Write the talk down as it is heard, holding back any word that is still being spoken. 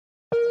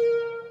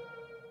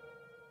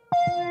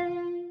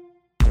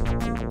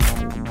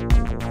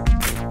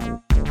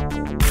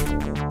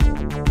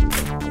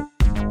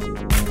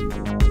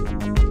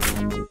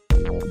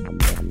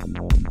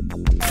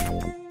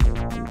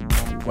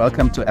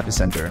Welcome to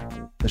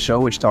Epicenter, the show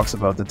which talks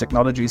about the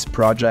technologies,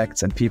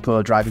 projects, and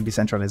people driving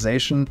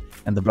decentralization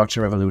and the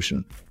blockchain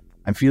revolution.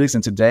 I'm Felix,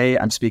 and today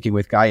I'm speaking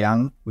with Guy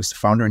Young, who's the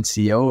founder and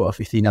CEO of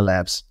Ethena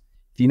Labs.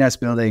 Ethena is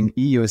building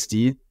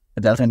USDe, a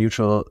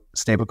delta-neutral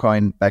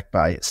stablecoin backed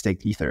by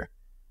staked Ether.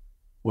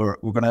 We're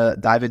going to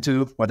dive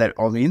into what that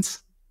all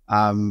means.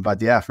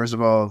 But yeah, first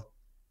of all,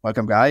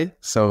 welcome, Guy.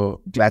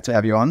 So glad to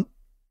have you on.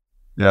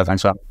 Yeah,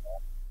 thanks, Sam.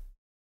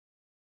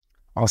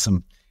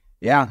 Awesome.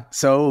 Yeah,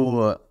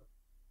 so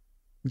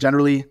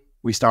generally,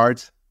 we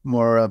start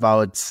more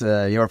about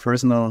your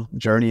personal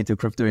journey to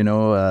crypto.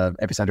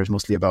 Epicenter is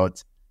mostly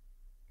about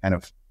kind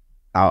of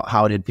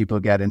how did people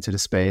get into the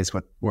space,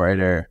 what were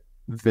their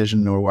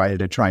vision, or why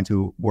they're trying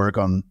to work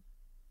on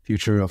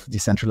future of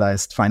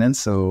decentralized finance.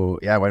 So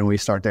yeah, why don't we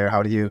start there?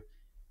 How did you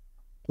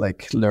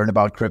learn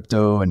about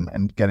crypto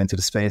and get into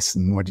the space,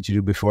 and what did you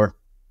do before?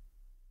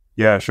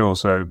 Yeah, sure.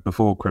 So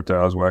before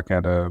crypto, I was working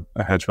at a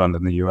hedge fund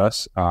in the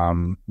US.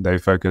 They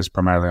focus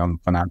primarily on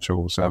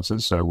financial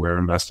services. So we're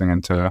investing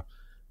into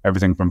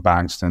everything from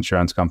banks to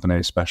insurance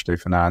companies, specialty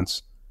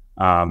finance.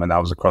 And that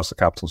was across the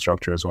capital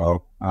structure as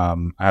well. I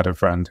had a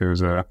friend who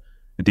was a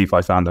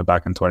DeFi founder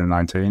back in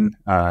 2019.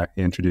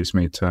 He introduced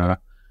me to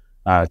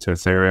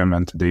Ethereum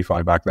and to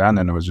DeFi back then.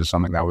 And it was just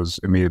something that was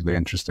immediately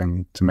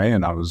interesting to me.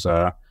 And I was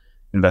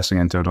investing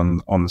into it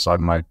on the side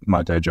of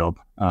my day job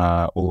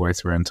all the way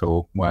through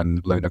until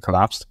when Luna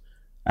collapsed.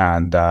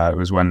 And it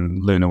was when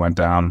Luna went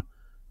down,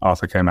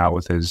 Arthur came out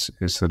with his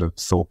sort of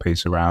thought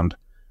piece around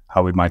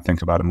how we might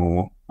think about a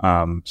more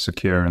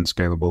secure and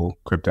scalable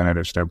crypto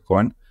native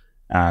stablecoin.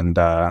 And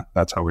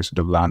that's how we sort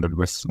of landed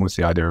with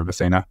the idea of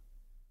Ethena.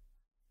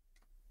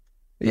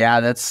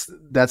 Yeah,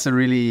 that's a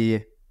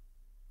really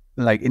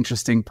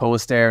interesting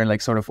post there,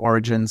 and sort of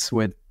origins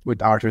with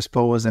Arthur's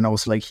post, and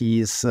also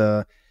he's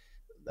a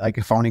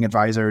founding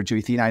advisor to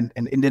Ethena.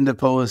 And in the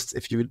post,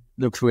 if you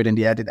look through it in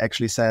the end, it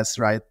actually says,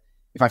 right,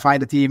 if I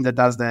find a team that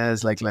does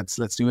this,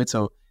 let's do it.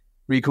 So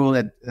really cool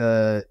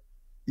that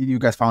you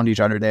guys found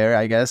each other there,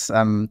 I guess.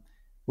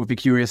 Would be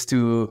curious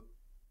to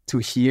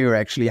hear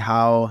actually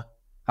how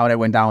that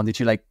went down. Did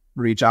you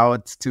reach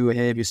out to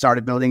him? You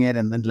started building it,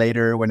 and then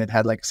later when it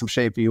had some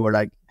shape, you were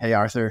like, hey,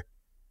 Arthur,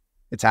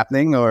 it's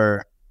happening?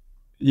 Or...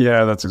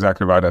 Yeah, that's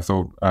exactly right. I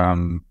thought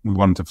we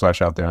wanted to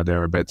flesh out the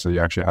idea a bit, so you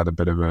actually had a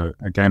bit of a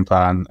game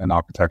plan, an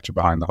architecture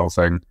behind the whole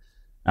thing,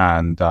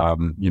 and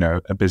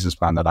a business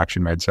plan that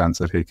actually made sense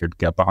that he could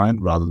get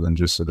behind, rather than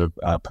just sort of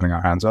putting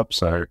our hands up.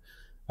 So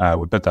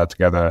we put that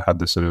together, had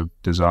this sort of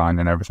design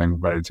and everything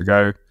ready to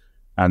go,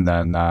 and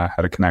then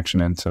had a connection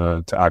into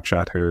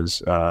Akshat, who is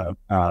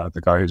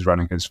the guy who's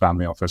running his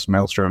family office,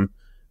 Maelstrom.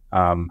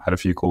 Had a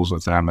few calls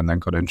with them, and then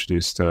got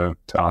introduced to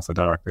Arthur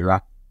directly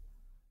there.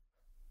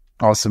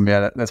 Awesome.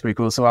 Yeah, that's pretty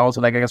cool. So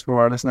also, I guess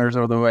for our listeners,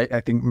 although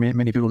I think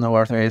many people know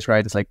Arthur is,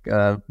 right? It's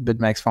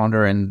BitMEX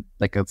founder and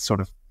a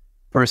sort of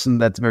person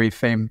that's very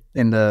famed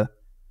in the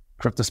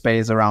crypto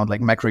space around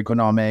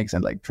macroeconomics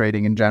and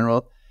trading in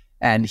general.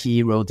 And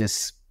he wrote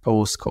this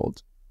post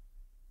called,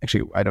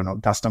 actually, I don't know,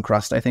 Dust on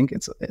Crust, I think.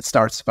 It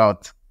starts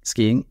about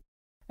skiing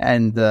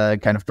and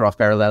kind of draws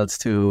parallels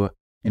to,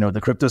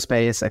 the crypto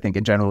space. I think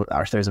in general,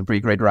 Arthur is a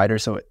pretty great writer,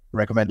 so I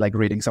recommend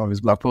reading some of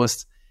his blog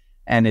posts.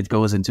 And it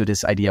goes into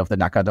this idea of the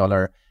Naka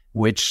dollar,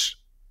 which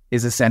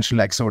is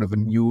essentially sort of a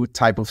new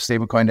type of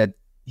stablecoin that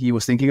he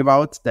was thinking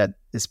about, that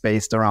is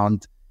based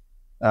around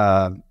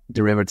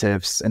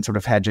derivatives and sort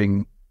of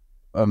hedging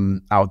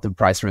out the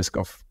price risk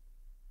of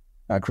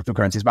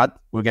cryptocurrencies. But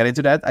we'll get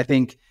into that. I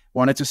think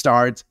wanted to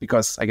start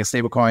because I guess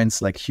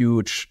stablecoins,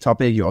 huge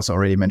topic. You also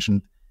already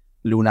mentioned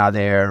Luna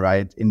there,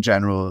 right? In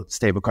general,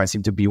 stablecoins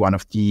seem to be one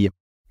of the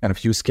kind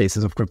of use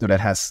cases of crypto that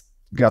has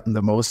gotten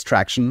the most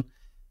traction.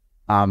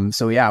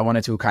 So yeah, I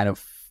wanted to kind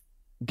of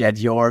get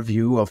your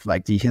view of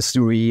the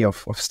history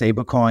of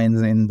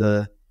stablecoins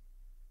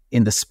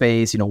in the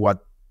space.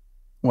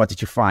 What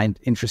did you find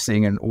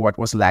interesting, and what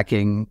was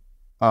lacking?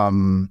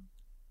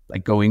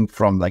 Going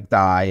from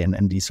DAI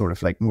and these sort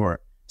of more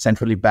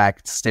centrally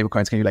backed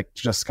stablecoins. Can you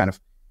just kind of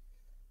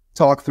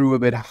talk through a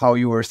bit how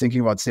you were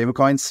thinking about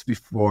stablecoins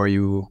before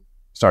you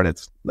started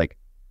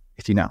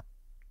Ethena?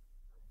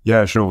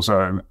 Yeah, sure.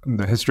 So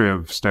the history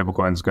of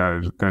stablecoins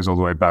goes all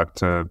the way back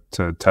to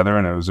Tether,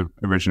 and it was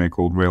originally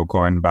called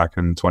Realcoin back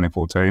in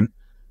 2014.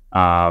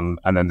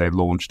 And then they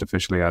launched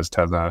officially as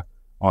Tether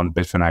on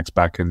Bitfinex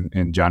back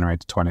in January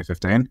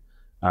 2015.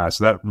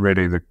 So that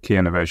really, the key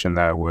innovation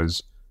there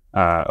was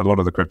a lot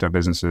of the crypto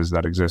businesses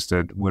that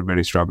existed were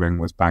really struggling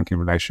with banking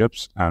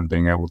relationships and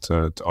being able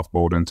to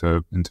offboard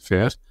into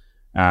fiat.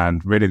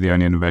 And really the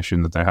only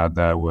innovation that they had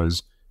there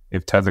was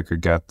if Tether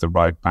could get the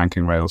right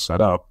banking rails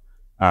set up,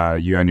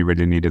 you only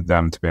really needed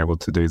them to be able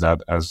to do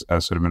that as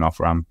sort of an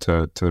off-ramp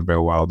to the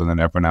real world, and then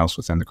everyone else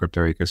within the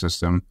crypto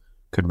ecosystem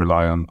could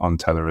rely on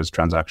Tether as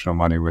transactional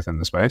money within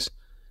the space.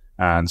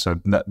 And so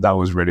that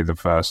was really the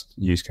first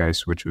use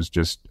case, which was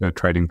just a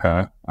trading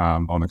pair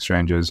on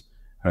exchanges,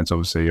 and it's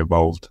obviously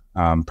evolved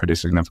pretty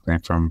significantly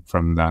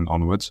from then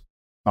onwards.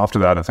 After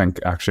that, I think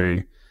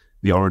actually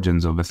the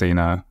origins of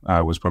Ethena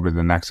was probably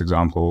the next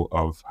example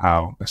of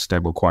how a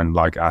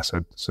stablecoin-like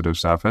asset sort of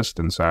surfaced.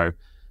 And so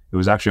it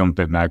was actually on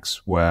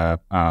BitMEX where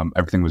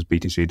everything was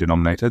BTC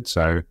denominated.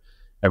 So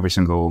every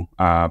single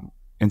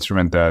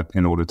instrument that,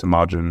 in order to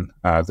margin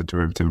the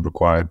derivative,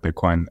 required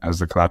Bitcoin as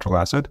the collateral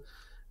asset.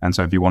 And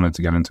so if you wanted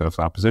to get into a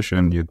flat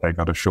position, you'd take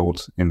out a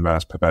short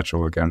inverse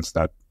perpetual against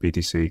that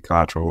BTC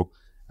collateral,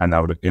 and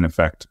that would, in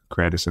effect,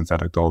 create a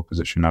synthetic dollar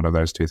position out of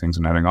those two things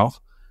netting off.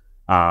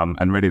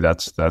 And really,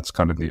 that's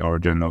kind of the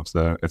origin of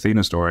the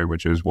Ethena story,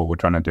 which is what we're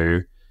trying to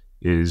do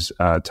is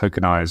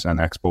tokenize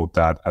and export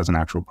that as an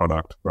actual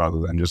product rather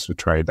than just a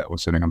trade that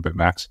was sitting on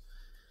BitMEX.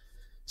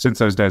 Since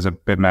those days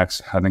at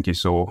BitMEX, I think you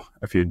saw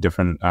a few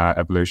different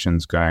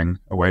evolutions going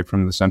away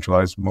from the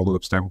centralized model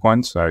of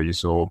stablecoins. So you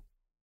saw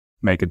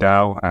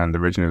MakerDAO, and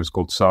originally it was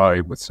called Psi,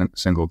 with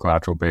single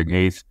collateral being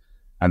ETH,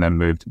 and then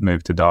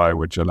moved to DAI,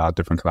 which allowed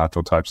different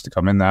collateral types to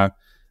come in there.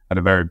 At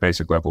a very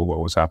basic level, what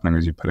was happening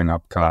is you're putting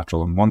up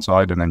collateral on one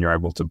side, and then you're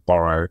able to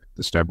borrow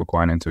the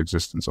stablecoin into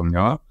existence on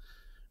the other.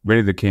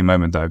 Really, the key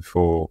moment, though,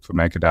 for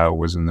MakerDAO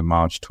was in the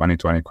March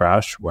 2020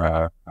 crash,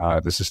 where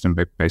the system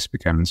basically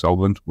became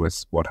insolvent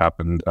with what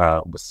happened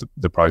with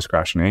the price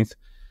crash in ETH.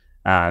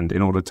 And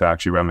in order to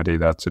actually remedy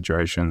that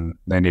situation,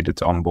 they needed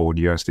to onboard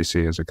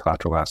USDC as a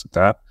collateral asset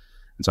there.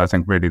 And so I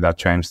think really that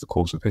changed the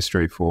course of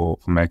history for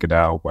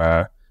MakerDAO,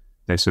 where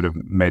they sort of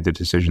made the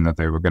decision that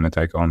they were going to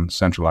take on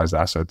centralized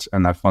assets,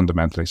 and that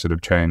fundamentally sort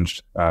of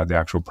changed the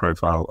actual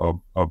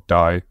profile of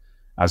DAI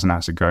as an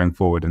asset going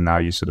forward. And now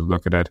you sort of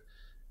look at it,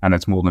 and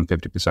it's more than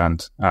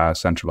 50%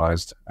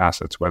 centralized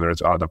assets, whether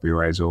it's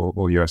RWAs or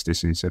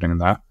USDC sitting in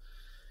there.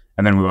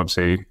 And then we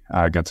obviously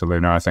get to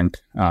Luna. I think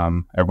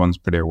everyone's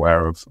pretty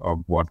aware of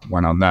what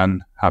went on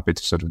then. Happy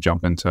to sort of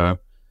jump into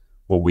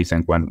what we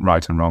think went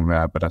right and wrong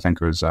there, but I think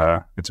it's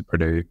a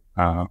pretty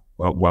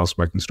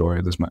well-spoken story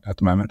at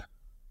the moment.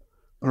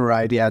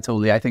 Right, yeah,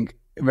 totally. I think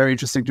very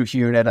interesting to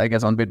hear that. I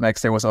guess on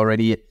BitMEX there was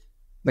already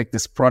like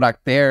this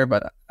product there,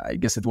 but I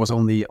guess it was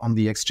only on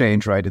the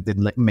exchange, right? It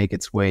didn't make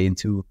its way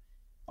into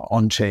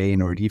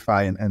on-chain or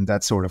DeFi, and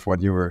that's sort of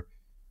what you're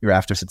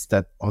after, since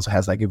that also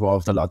has like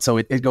evolved a lot. So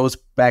it goes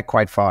back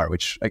quite far,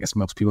 which I guess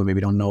most people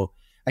maybe don't know.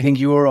 I think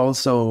you were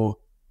also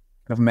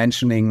kind of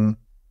mentioning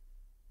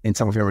in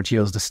some of your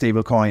materials the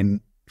stablecoin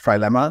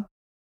trilemma.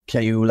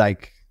 Can you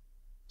like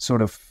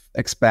sort of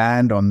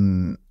expand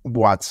on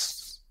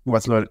what's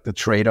the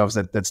trade-offs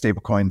that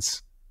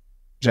stablecoins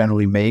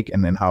generally make,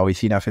 and then how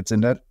Ethena fits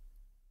in that?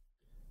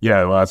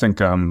 Yeah, well, I think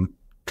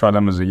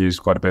trilemmas are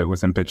used quite a bit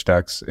within pitch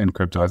decks in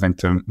crypto, I think,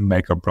 to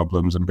make up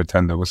problems and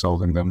pretend that we're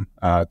solving them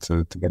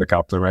to get a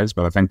capital raise.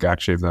 But I think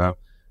actually the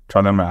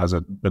trilemma as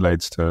it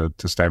relates to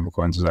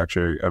stablecoins is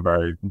actually a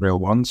very real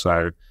one.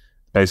 So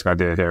the basic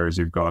idea here is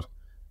you've got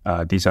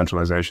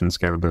decentralization,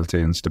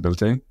 scalability, and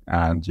stability,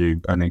 and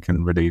you only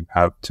can really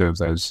have two of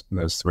those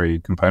three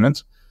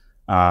components.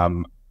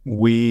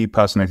 We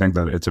personally think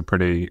that it's a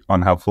pretty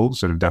unhelpful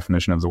sort of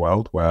definition of the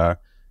world, where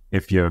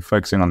if you're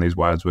focusing on these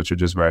words, which are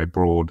just very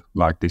broad,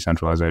 like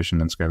decentralization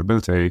and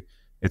scalability,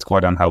 it's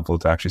quite unhelpful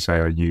to actually say,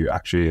 are you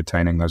actually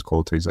attaining those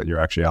qualities that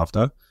you're actually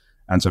after?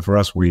 And so for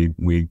us, we're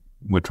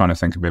trying to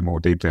think a bit more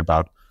deeply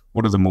about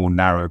what are the more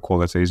narrow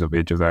qualities of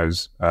each of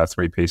those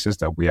three pieces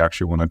that we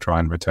actually want to try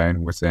and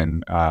retain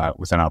within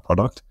our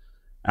product.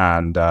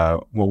 And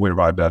what we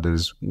arrived at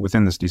is,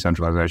 within this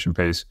decentralization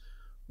piece,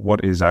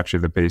 what is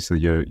actually the piece that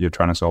you're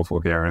trying to solve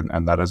for here?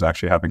 And that is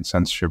actually having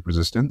censorship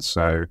resistance.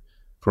 So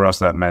for us,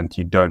 that meant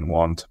you don't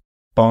want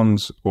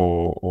bonds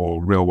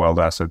or real world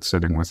assets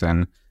sitting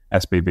within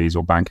SPVs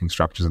or banking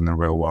structures in the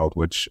real world,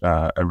 which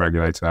a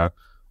regulator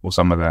or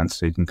some other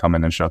entity can come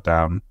in and shut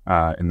down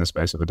in the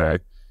space of a day.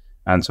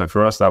 And so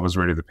for us, that was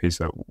really the piece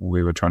that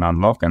we were trying to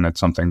unlock. And it's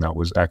something that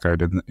was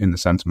echoed in the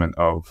sentiment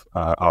of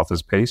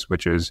Arthur's piece,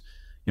 which is,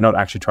 you're not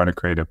actually trying to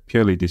create a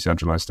purely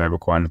decentralized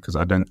stablecoin, because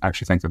I don't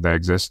actually think that they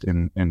exist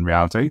in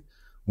reality.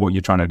 What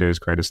you're trying to do is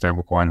create a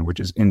stablecoin which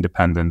is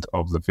independent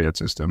of the fiat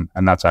system,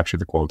 and that's actually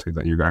the quality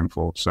that you're going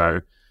for. So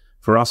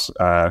for us,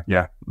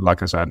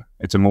 like I said,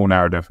 it's a more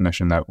narrow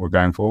definition that we're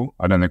going for.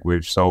 I don't think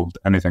we've solved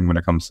anything when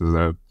it comes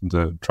to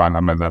the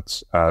trilemma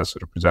that's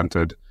sort of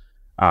presented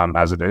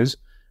as it is,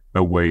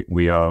 but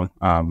we are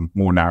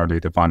more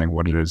narrowly defining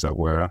what it is that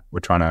we're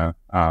trying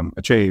to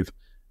achieve.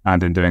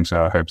 And in doing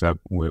so, I hope that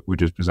we're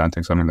just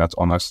presenting something that's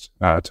honest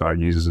to our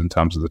users in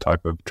terms of the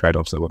type of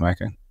trade-offs that we're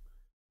making.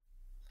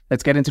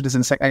 Let's get into this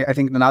in a sec. I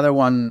think another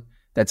one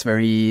that's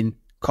very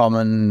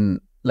common,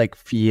 like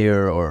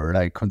fear or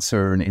like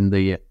concern in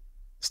the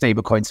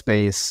stablecoin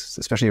space,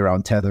 especially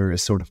around Tether,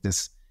 is sort of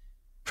this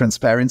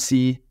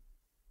transparency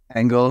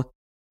angle.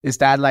 Is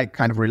that like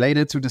kind of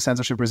related to the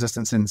censorship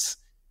resistance since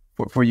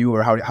for you,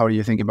 or how do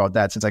you think about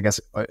that? Since I guess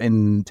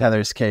in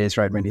Tether's case,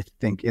 right, when you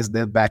think, is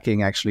the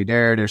backing actually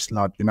there? There's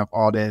not enough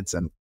audits,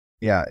 and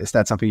is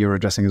that something you're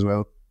addressing as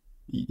well?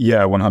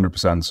 Yeah,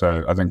 100%.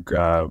 So I think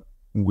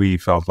we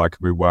felt like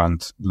we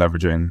weren't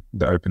leveraging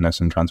the openness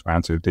and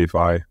transparency of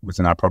DeFi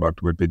within our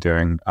product. We'd be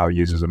doing our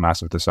users a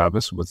massive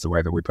disservice with the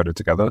way that we put it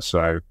together.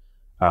 So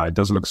it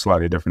does look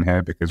slightly different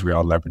here because we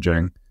are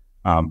leveraging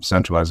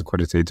centralized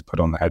liquidity to put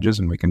on the hedges,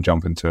 and we can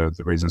jump into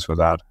the reasons for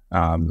that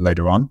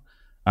later on.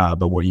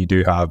 But what you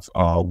do have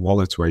are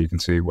wallets where you can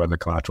see where the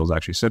collateral is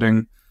actually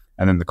sitting,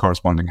 and then the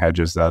corresponding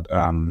hedges that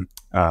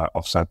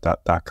offset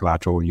that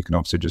collateral. You can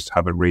obviously just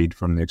have a read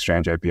from the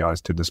exchange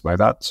APIs to display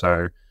that.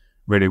 So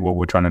really what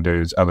we're trying to do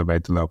is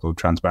elevate the level of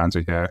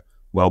transparency here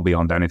well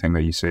beyond anything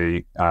that you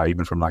see,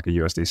 even from like a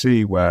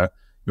USDC, where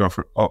you're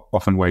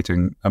often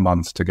waiting a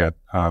month to get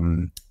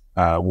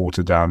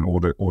watered down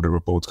order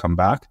reports come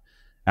back.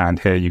 And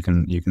here you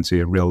can see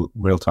a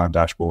real-time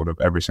dashboard of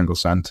every single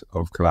cent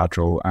of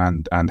collateral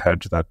and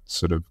hedge that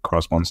sort of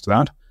corresponds to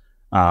that.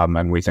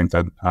 And we think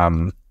that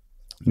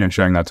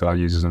showing that to our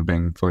users and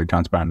being fully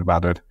transparent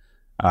about it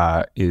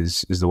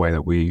is the way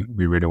that we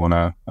really want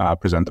to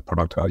present the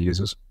product to our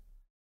users.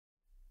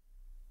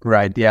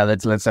 Right. Yeah.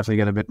 Let's definitely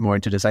get a bit more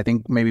into this. I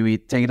think maybe we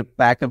take it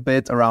back a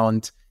bit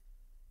around,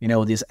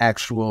 this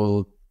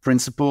actual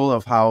principle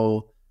of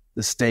how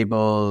the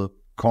stable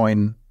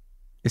coin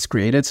is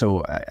created.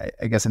 So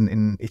I guess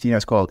in Ethena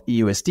it's called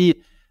USDe,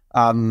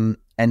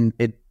 and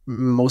it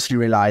mostly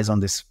relies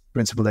on this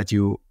principle that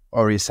you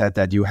already said,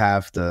 that you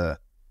have the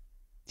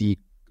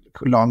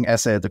long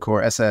asset, the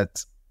core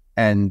asset,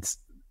 and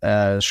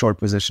short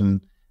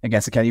position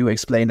against it. Can you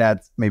explain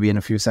that maybe in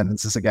a few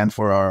sentences again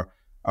for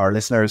our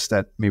listeners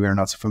that maybe are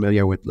not so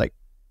familiar with like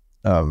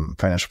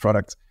financial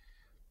products?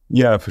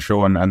 Yeah, for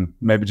sure. And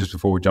maybe just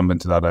before we jump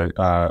into that,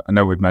 I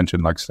know we've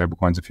mentioned like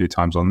stablecoins a few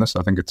times on this.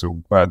 I think it's a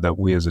word that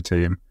we as a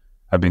team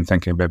have been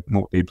thinking a bit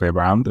more deeply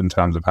around in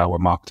terms of how we're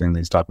marketing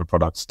these type of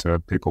products to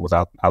people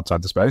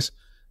outside the space.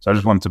 So I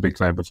just wanted to be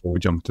clear before we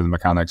jump to the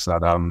mechanics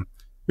that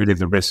really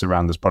the risks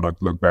around this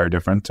product look very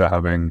different to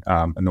having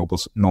a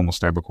normal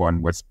stablecoin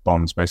with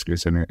bonds basically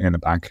sitting in a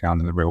bank account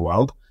in the real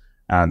world.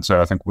 And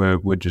so I think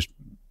we're just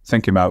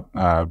thinking about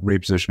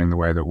repositioning the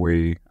way that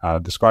we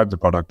describe the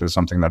product as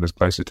something that is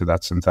closer to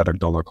that synthetic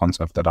dollar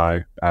concept that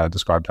I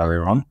described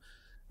earlier on.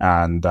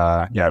 And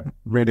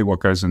really what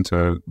goes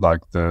into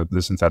like the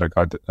synthetic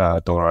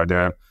dollar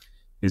idea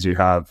is you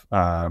have,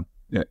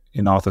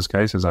 in Arthur's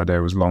case, his idea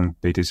was long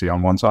BTC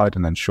on one side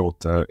and then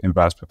short the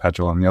inverse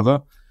perpetual on the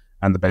other.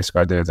 And the basic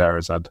idea there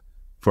is that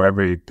for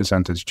every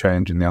percentage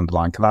change in the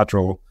underlying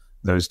collateral,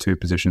 those two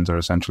positions are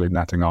essentially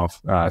netting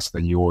off, so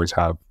that you always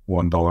have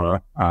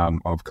 $1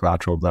 of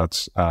collateral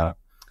that's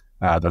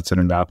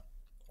sitting there.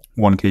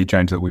 One key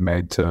change that we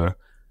made to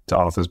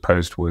Arthur's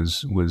post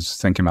was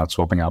thinking about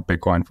swapping out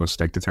Bitcoin for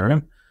staked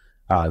Ethereum.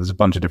 There's a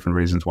bunch of different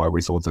reasons why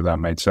we thought that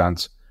made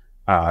sense.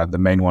 The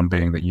main one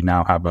being that you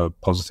now have a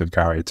positive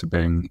carry to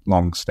being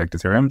long staked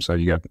Ethereum, so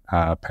you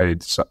get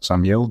paid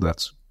some yield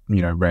that's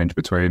range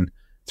between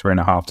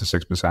 3.5% to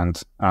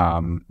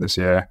 6% this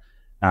year.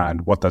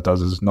 And what that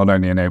does is not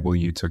only enable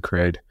you to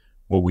create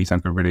what we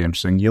think are really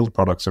interesting yield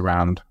products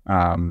around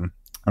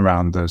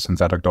the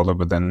synthetic dollar,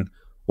 but then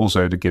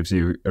also it gives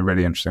you a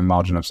really interesting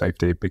margin of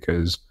safety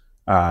because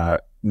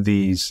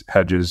these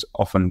hedges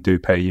often do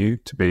pay you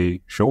to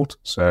be short.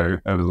 So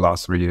over the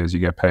last 3 years, you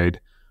get paid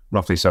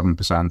roughly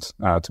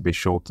 7% to be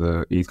short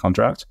the ETH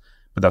contract,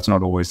 but that's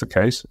not always the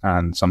case.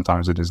 And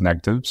sometimes it is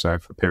negative. So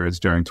for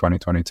periods during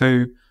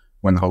 2022,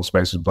 when the whole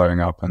space was blowing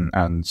up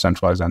and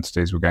centralized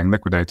entities were getting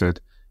liquidated,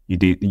 you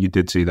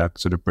did see that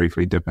sort of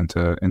briefly dip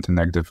into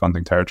negative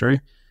funding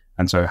territory.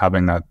 And so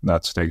having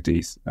that staked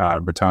ETH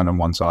return on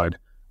one side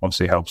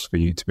obviously helps for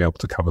you to be able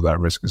to cover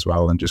that risk as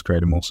well and just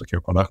create a more secure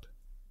product.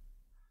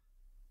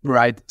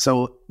 Right.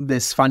 So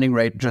this funding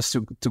rate, just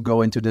to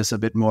go into this a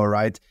bit more,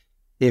 right?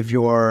 If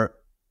you're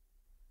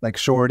like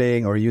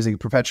shorting or using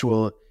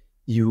perpetual,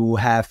 you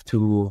have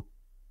to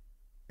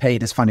pay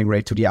this funding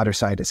rate to the other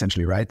side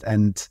essentially, right?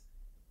 And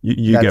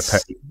you get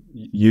paid.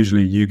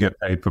 Usually you get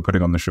paid for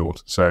putting on the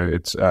short. So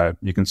it's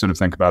you can sort of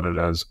think about it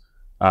as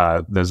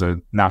there's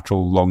a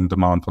natural long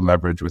demand for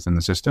leverage within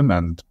the system,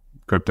 and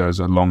crypto is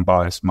a long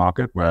biased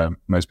market where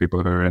most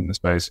people who are in the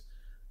space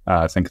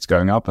think it's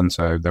going up, and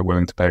so they're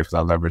willing to pay for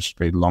that leverage to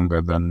be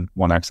longer than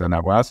 1x their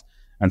net worth.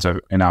 And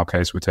so in our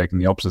case, we're taking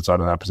the opposite side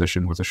of that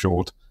position with a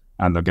short,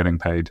 and they're getting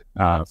paid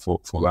for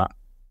that.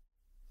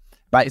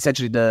 But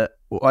essentially,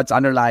 what's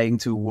underlying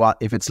to what,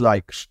 if it's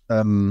like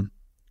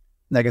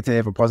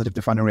negative or positive,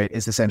 the funding rate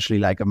is essentially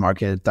like a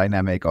market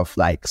dynamic of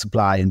like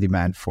supply and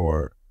demand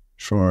for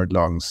short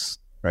longs,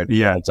 right?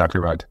 Yeah, exactly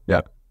right.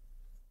 Yeah.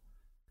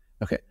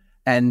 Okay.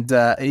 And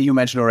you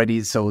mentioned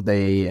already, so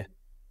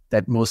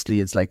that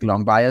mostly it's like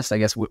long bias. I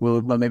guess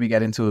we'll maybe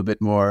get into a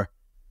bit more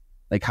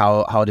like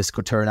how this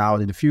could turn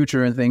out in the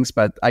future and things.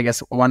 But I guess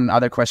one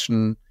other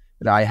question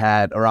that I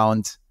had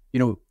around,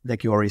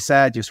 like you already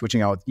said, you're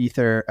switching out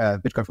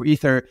Bitcoin for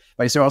Ether,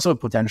 but is there also a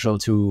potential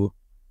to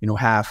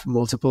have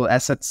multiple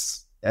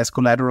assets as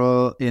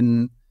collateral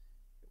in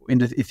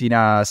the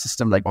Ethena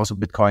system, like also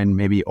Bitcoin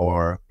maybe,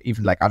 or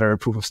even like other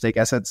proof of stake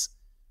assets?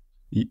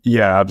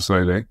 Yeah,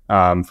 absolutely.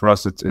 For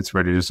us, it's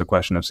really just a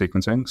question of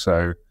sequencing.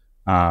 So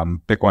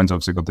Bitcoin's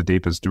obviously got the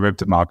deepest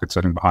derivative market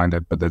sitting behind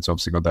it, but it's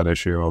obviously got that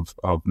issue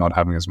of not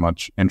having as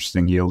much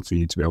interesting yield for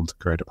you to be able to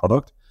create a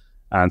product.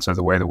 And so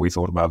the way that we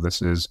thought about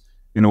this is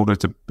in order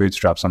to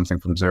bootstrap something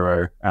from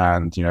zero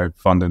and,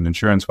 fund an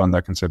insurance fund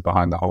that can sit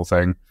behind the whole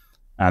thing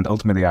and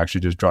ultimately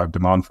actually just drive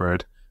demand for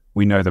it,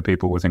 we know that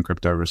people within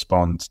crypto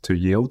respond to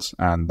yields,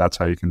 and that's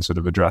how you can sort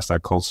of address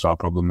that cold start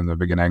problem in the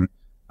beginning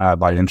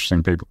by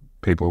interesting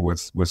people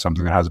with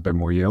something that has a bit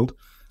more yield.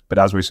 But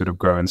as we sort of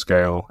grow and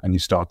scale and you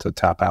start to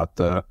tap out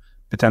the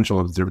potential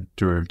of the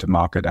derivative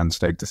market and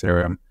staked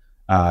Ethereum,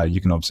 you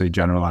can obviously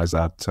generalize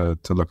that to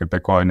look at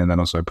Bitcoin and then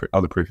also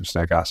other proof of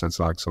stake assets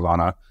like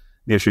Solana.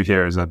 The issue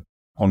here is that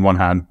on one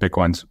hand,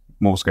 Bitcoin's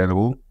more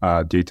scalable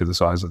due to the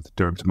size of the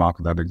derivative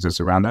market that exists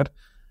around it,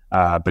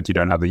 but you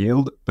don't have the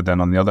yield. But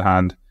then on the other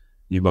hand,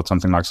 you've got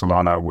something like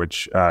Solana,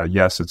 which,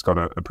 yes, it's got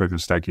a proof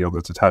of stake yield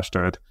that's attached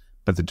to it,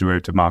 but the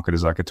derivative market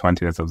is like a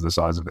 20th of the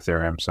size of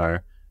Ethereum. So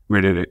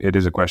really, it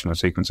is a question of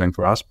sequencing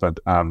for us, but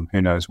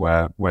who knows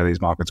where these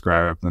markets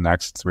grow over the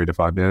next 3 to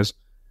 5 years.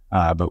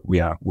 But we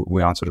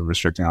aren't sort of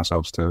restricting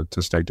ourselves to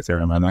staked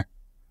Ethereum only.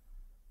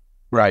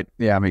 Right.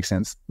 Yeah, makes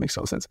sense. Makes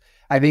total sense.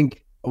 I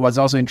think what's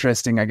also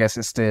interesting, I guess,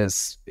 is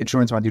this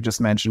insurance fund you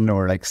just mentioned,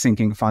 or like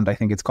sinking fund, I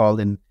think it's called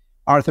in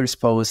Arthur's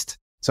post.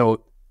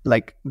 So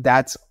like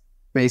that's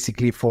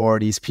basically for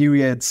these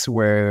periods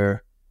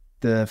where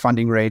the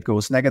funding rate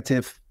goes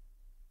negative.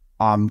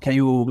 Can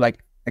you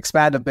like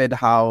expand a bit?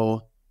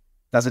 How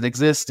does it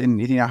exist in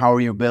Ethena? How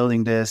are you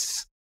building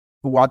this?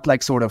 What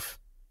like sort of,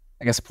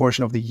 I guess,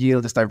 portion of the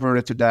yield is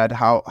diverted to that?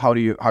 How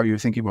are you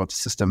thinking about the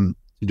system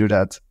to do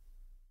that?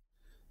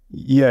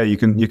 Yeah, you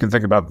can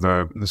think about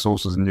the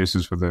sources and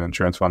uses for the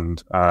insurance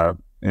fund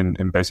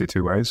in basically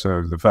two ways.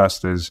 So the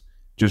first is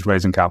just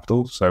raising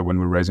capital. So when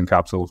we're raising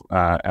capital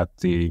at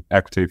the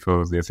equity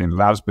for the Ethena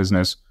Labs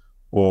business,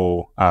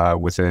 or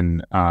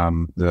within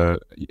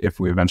if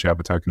we eventually have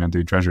a token and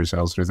do treasury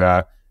sales through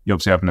there, you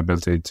obviously have an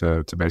ability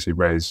to basically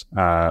raise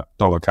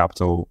dollar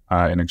capital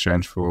in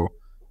exchange for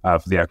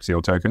the equity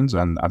or tokens.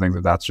 And I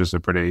think that's just a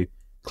pretty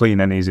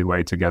clean and easy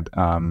way to get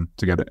an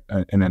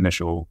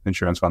initial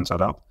insurance fund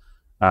set up.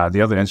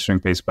 The other interesting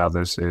piece about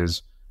this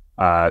is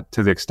to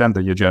the extent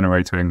that you're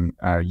generating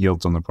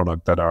yields on the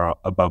product that are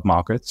above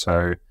market.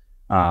 So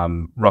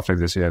roughly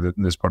this year,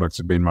 this product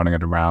has been running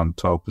at around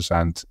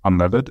 12%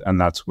 unlevered, and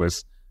that's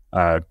with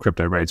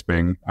crypto rates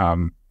being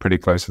pretty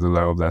close to the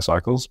low of their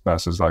cycles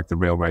versus like the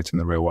real rates in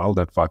the real world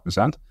at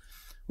 5%.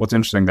 What's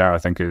interesting there, I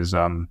think, is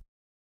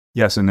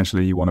yes,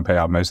 initially you want to pay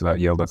out most of that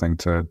yield, I think,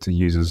 to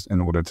users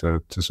in order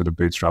to sort of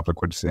bootstrap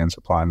liquidity and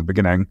supply in the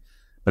beginning.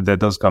 But there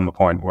does come a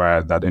point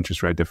where that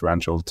interest rate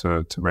differential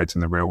to rates in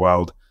the real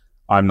world,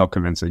 I'm not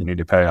convinced that you need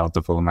to pay out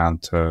the full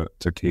amount to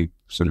keep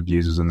sort of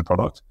users in the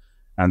product.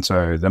 And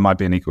so there might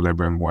be an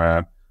equilibrium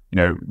where,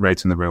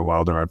 rates in the real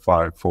world are at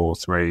 5, 4,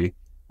 3,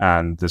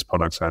 and this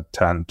product's at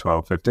 10,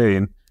 12,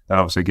 15. That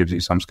obviously gives you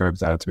some scope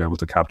there to be able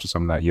to capture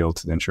some of that yield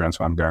to the insurance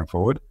fund going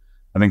forward.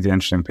 I think the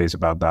interesting piece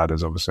about that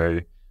is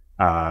obviously,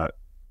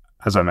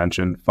 as I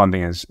mentioned,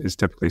 funding is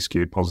typically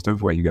skewed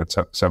positive, where you get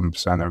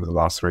 7% over the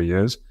last 3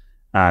 years.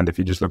 And if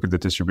you just look at the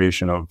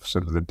distribution of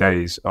sort of the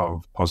days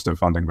of positive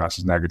funding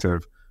versus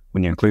negative,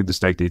 when you include the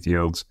staked ETH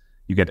yields,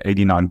 you get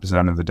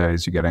 89% of the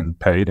days you're getting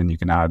paid and you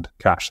can add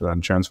cash to that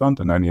insurance fund,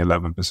 and only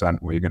 11%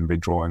 where you're going to be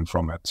drawing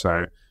from it.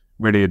 So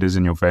really it is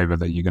in your favor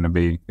that you're going to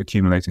be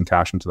accumulating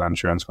cash into that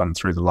insurance fund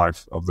through the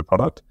life of the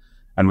product.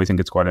 And we think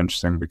it's quite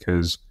interesting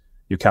because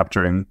you're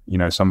capturing,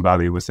 some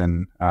value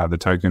within the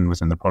token,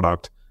 within the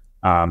product,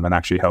 and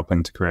actually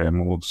helping to create a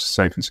more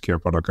safe and secure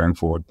product going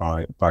forward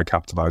by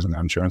capitalizing that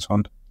insurance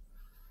fund.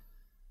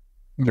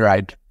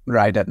 Right.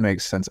 That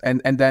makes sense.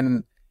 And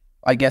then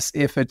I guess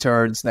if it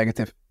turns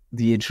negative,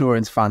 the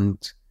insurance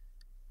fund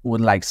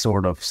would like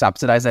sort of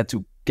subsidize that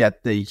to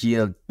get the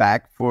yield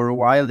back for a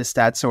while. Is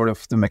that sort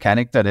of the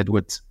mechanic that it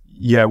would?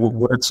 Yeah,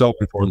 what it's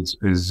solving for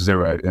is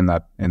zero in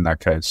that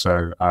case.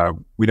 So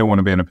we don't want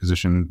to be in a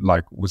position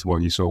like with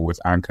what you saw with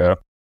Anchor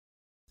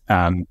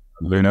and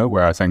Luna,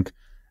 where I think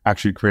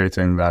actually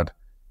creating that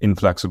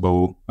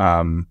inflexible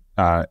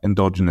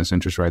endogenous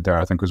interest rate there,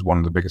 I think, was one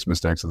of the biggest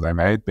mistakes that they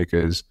made,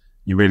 because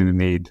you really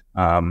need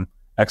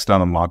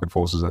external market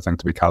forces, I think,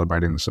 to be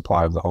calibrating the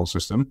supply of the whole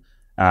system.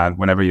 And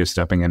whenever you're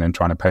stepping in and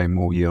trying to pay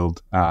more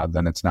yield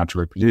than it's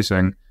naturally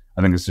producing,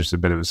 I think it's just a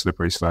bit of a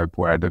slippery slope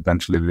where it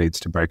eventually leads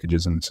to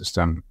breakages in the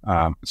system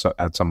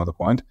at some other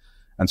point.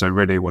 And so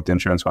really what the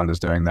insurance fund is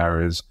doing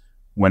there is,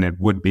 when it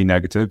would be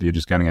negative, you're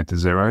just getting it to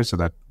zero so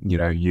that,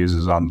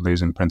 users aren't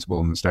losing principal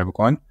in the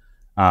stablecoin.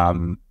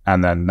 And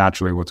then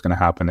naturally what's going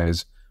to happen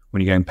is,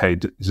 when you're getting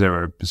paid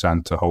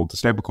 0% to hold the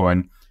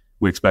stablecoin,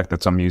 we expect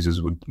that some users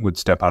would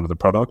step out of the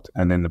product.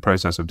 And in the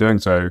process of doing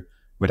so,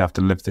 we'd have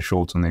to lift the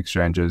shorts on the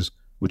exchanges,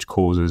 which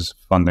causes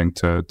funding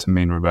to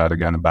mean revert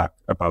again and back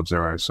above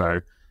zero.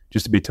 So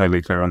just to be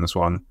totally clear on this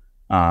one,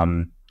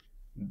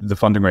 the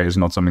funding rate is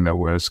not something that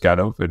we're scared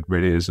of. It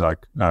really is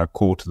like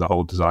core to the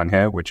whole design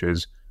here, which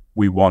is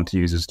we want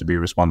users to be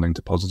responding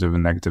to positive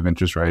and negative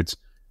interest rates.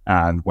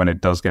 And when it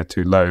does get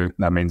too low,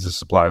 that means the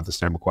supply of the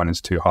stablecoin is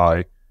too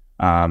high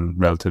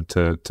relative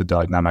to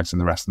dynamics in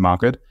the rest of the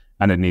market,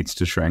 and it needs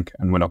to shrink.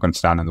 And we're not going to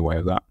stand in the way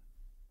of that.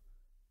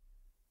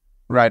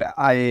 Right.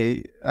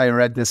 I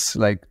read this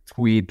like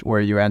tweet where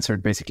you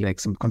answered basically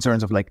like some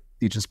concerns of like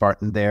DeGen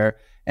Spartan there.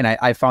 And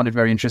I found it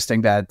very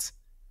interesting that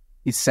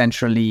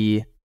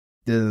essentially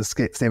the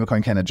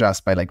stablecoin can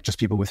adjust by like just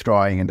people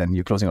withdrawing and then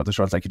you closing out the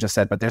shorts like you just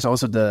said. But there's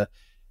also the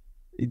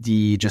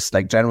just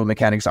like general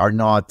mechanics are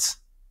not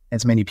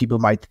as many people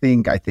might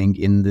think, I think,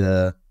 in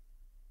the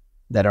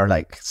that are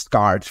like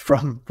scarred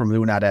from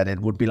Luna, that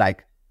it would be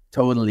like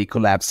totally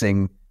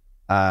collapsing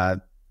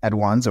at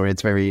once, or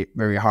it's very,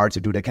 very hard to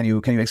do that. Can you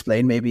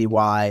explain maybe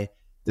why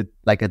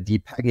like a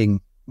depegging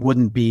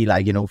wouldn't be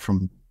like,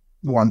 from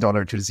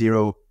 $1 to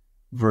zero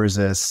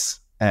versus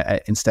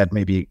instead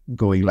maybe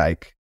going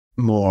like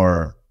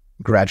more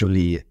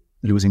gradually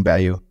losing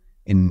value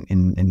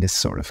in this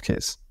sort of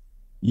case?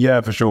 Yeah,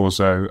 for sure.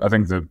 So I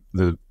think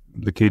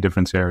the key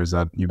difference here is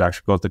that you've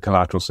actually got the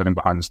collateral sitting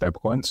behind the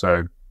stablecoin.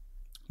 So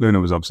Luna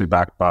was obviously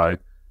backed by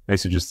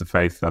basically just the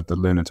faith that the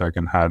Luna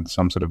token had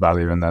some sort of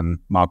value, and then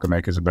market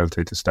makers'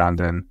 ability to stand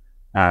in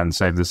and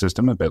save the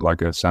system, a bit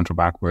like a central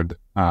bank would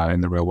in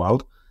the real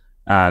world.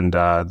 And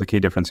the key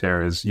difference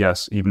here is,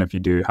 yes, even if you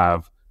do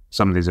have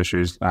some of these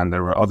issues, and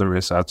there are other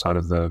risks outside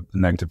of the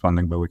negative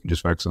funding, but we can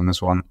just focus on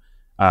this one.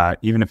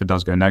 Even if it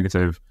does go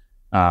negative,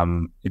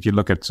 if you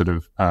look at sort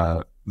of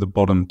the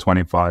bottom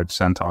 25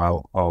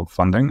 centile of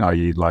funding,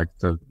 i.e. like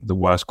the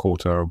worst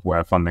quarter of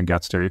where funding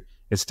gets to,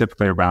 it's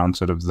typically around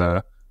sort of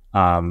the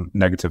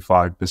negative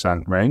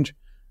 5% range.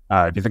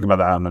 If you think about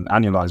that on an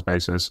annualized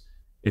basis,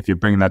 if you're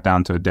bringing that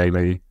down to a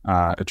daily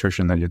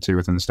attrition that you'd see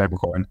within the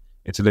stablecoin,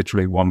 it's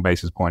literally 1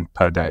 basis point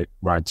per day,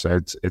 right? So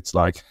it's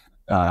like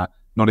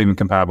not even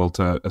comparable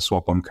to a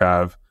swap on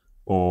curve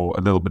or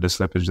a little bit of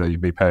slippage that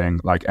you'd be paying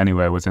like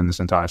anywhere within this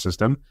entire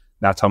system.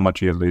 That's how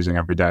much you're losing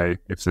every day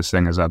if this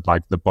thing is at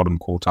like the bottom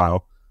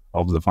quartile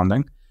of the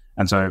funding.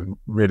 And so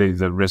really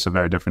the risks are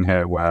very different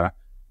here, where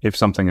if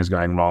something is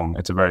going wrong,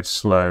 it's a very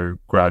slow,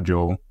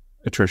 gradual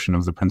attrition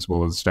of the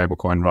principal of the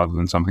stablecoin rather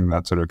than something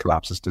that sort of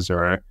collapses to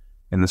zero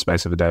in the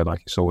space of a day like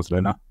you saw with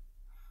Luna.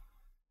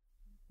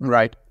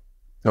 Right.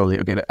 Totally.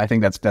 Okay. I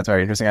think that's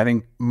very interesting. I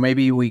think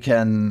maybe we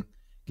can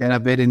get a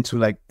bit into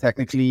like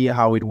technically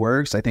how it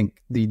works. I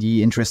think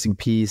the interesting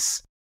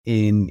piece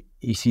in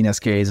Ethena's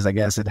case is, I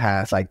guess, it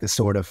has like this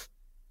sort of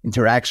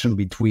interaction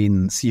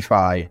between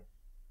CeFi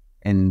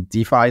and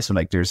DeFi. So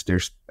like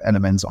there's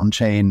elements on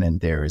chain and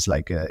there is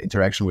like a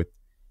interaction with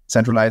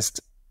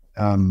centralized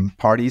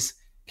parties.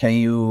 Can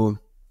you,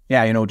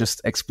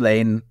 just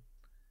explain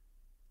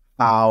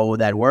how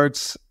that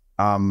works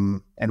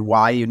and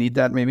why you need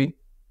that maybe?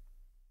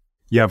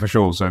 Yeah, for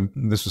sure. So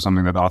this was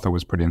something that Arthur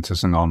was pretty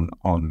insistent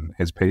on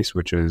his piece,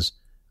 which is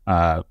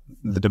the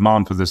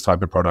demand for this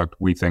type of product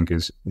we think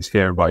is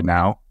here right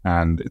now,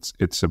 and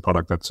it's a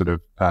product that sort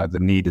of the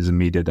need is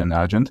immediate and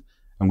urgent,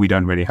 and we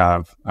don't really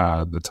have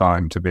the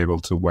time to be able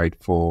to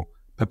wait for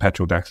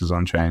perpetual dexes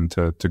on chain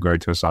to grow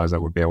to a size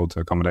that would be able to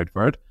accommodate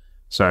for it.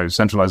 So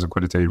centralized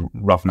liquidity,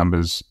 rough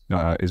numbers,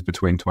 is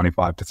between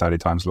 25 to 30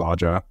 times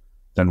larger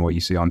than what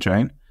you see on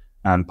chain,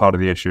 and part of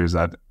the issue is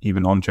that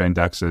even on chain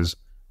dexes,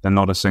 they're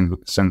not a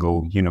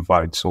single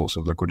unified source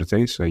of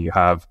liquidity. So you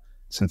have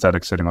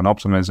Synthetic sitting on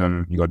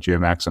Optimism, you got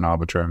GMX and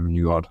Arbitrum,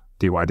 you got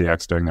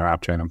DYDX doing their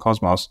app chain on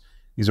Cosmos.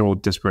 These are all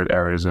disparate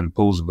areas and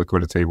pools of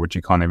liquidity which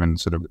you can't even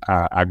sort of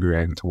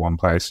aggregate into one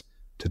place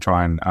to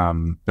try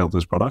and build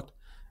this product.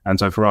 And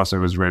so for us, it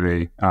was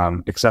really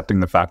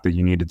accepting the fact that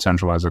you needed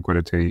centralized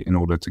liquidity in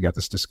order to get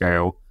this to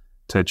scale,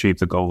 to achieve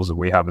the goals that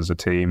we have as a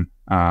team,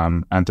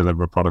 and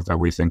deliver a product that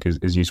we think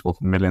is useful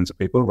for millions of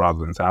people rather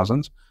than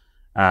thousands.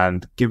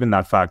 And given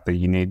that fact that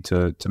you need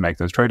to make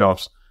those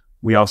trade-offs,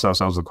 we asked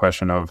ourselves the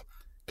question of,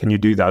 can you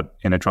do that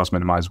in a trust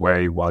minimized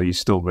way while you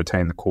still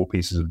retain the core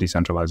pieces of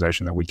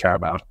decentralization that we care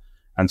about?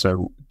 And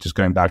so just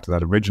going back to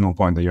that original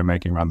point that you're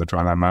making around the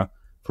trilemma,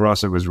 for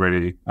us, it was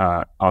really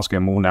asking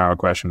a more narrow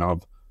question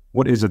of,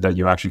 what is it that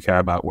you actually care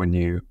about when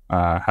you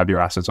have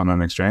your assets on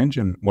an exchange,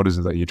 and what is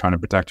it that you're trying to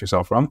protect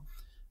yourself from?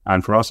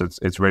 And for us,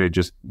 it's really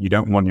just, you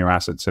don't want your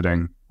assets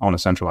sitting on a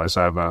centralized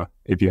server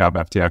if you have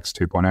FTX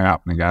 2.0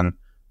 happening again,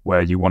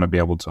 where you want to be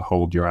able to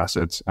hold your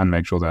assets and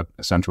make sure that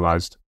a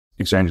centralized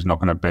exchange is not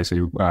going to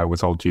basically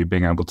withhold you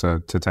being able to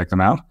take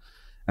them out.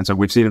 And so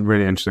we've seen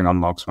really interesting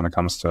unlocks when it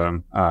comes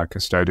to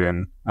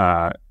custodian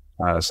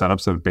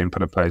setups that have been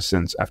put in place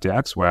since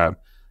FTX, where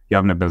you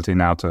have an ability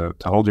now to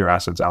hold your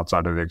assets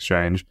outside of the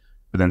exchange,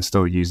 but then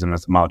still use them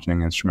as the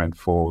margining instrument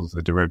for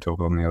the derivative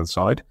on the other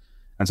side.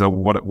 And so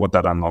what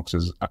that unlocks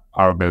is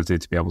our ability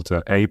to be able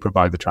to, A,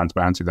 provide the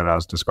transparency that I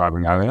was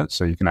describing earlier,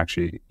 so you can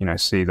actually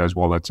see those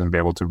wallets and be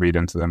able to read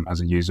into them as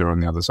a user on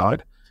the other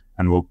side.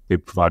 And we'll be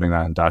providing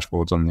that in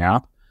dashboards on the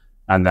app.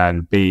 And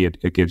then B,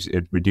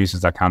 it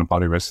reduces that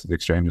counterparty risk to the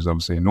exchanges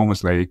obviously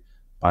enormously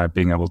by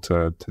being able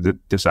to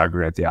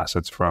disaggregate the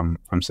assets from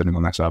sitting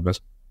on their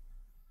servers.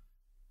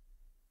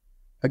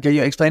 Okay,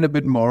 you explain a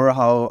bit more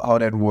how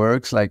that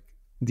works, like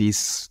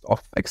these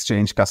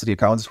off-exchange custody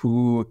accounts,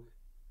 who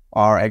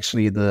are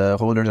actually the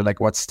holders, or like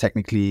what's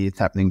technically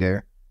happening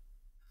there?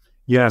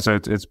 Yeah, so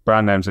it's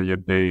brand names that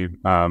you'd be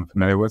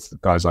familiar with,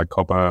 guys like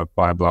Copper,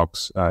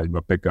 Fireblocks, you've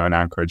got BitGo and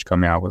Anchorage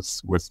coming out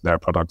with their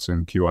products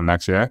in Q1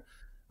 next year.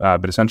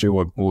 But essentially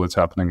what all that's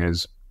happening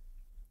is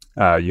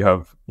you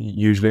have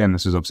usually, and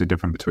this is obviously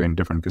different between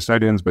different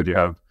custodians, but you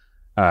have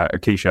a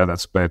key share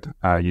that's split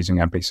using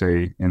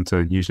MPC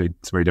into usually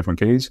 3 different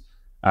keys.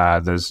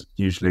 There's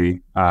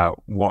usually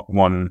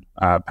one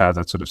pair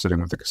that's sort of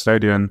sitting with the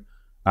custodian,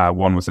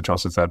 one with the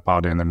trusted third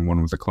party, and then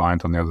one with the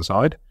client on the other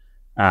side.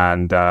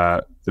 And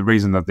the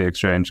reason that the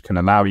exchange can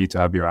allow you to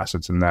have your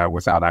assets in there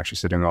without actually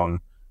sitting on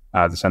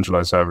the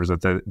centralized server is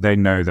that they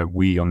know that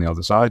we on the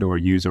other side, or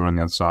a user on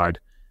the other side,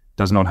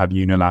 does not have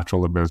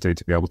unilateral ability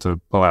to be able to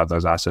pull out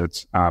those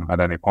assets at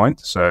any point.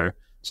 So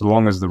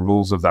long as the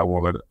rules of that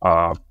wallet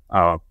are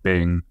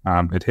being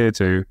adhered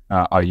to,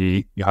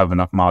 i.e. you have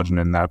enough margin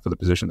in there for the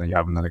position that you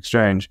have in that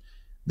exchange,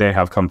 they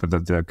have comfort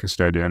that the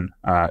custodian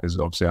is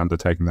obviously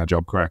undertaking their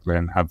job correctly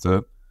and have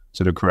the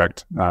sort of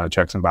correct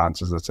checks and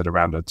balances that sit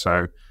around it.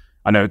 So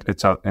I know it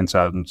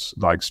sounds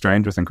like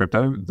strange within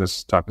crypto,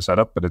 this type of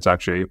setup, but it's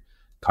actually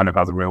kind of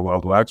how the real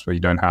world works, where you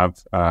don't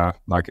have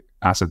like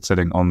assets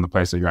sitting on the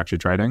place that you're actually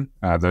trading.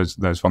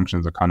 Those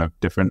functions are kind of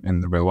different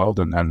in the real world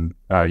and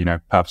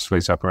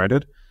purposefully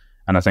separated.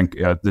 And I think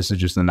this is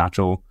just the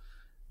natural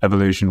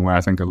evolution where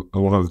I think a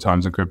lot of the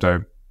times in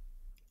crypto,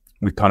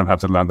 we kind of have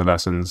to learn the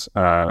lessons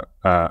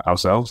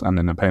ourselves, and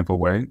in a painful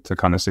way, to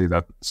kind of see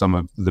that some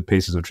of the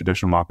pieces of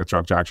traditional market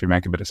structure actually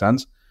make a bit of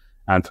sense.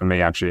 And for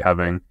me, actually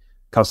having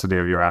custody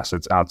of your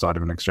assets outside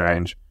of an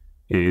exchange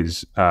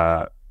is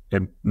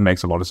it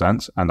makes a lot of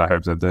sense. And I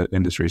hope that the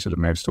industry sort of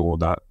moves toward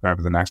that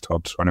over the next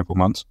 12 to 24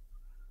 months.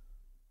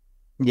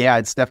 Yeah,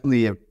 it's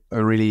definitely a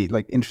really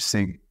like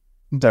interesting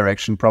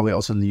direction, probably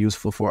also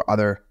useful for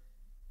other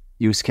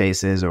use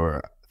cases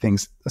or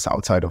things that's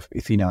outside of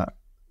Ethena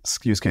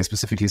use case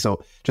specifically.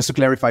 So just to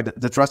clarify,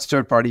 the trusted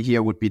third party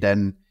here would be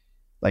then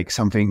like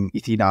something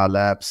Ethena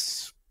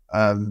Labs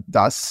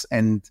does,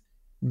 and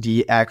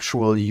the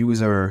actual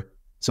user.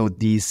 So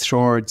these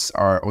shorts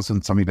are also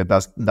something that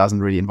doesn't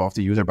really involve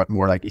the user, but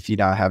more like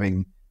Ethena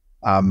having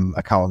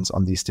accounts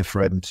on these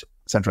different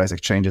centralized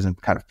exchanges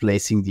and kind of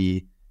placing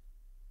the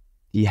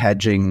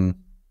hedging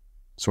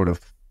sort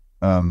of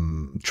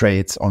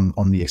trades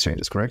on the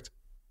exchanges, correct?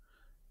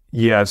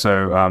 Yeah,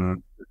 so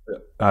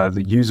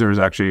the user is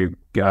actually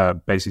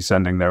basically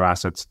sending their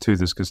assets to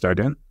this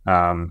custodian.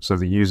 So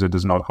the user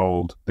does not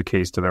hold the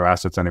keys to their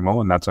assets anymore,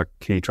 and that's a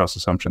key trust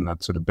assumption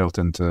that's sort of built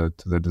into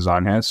the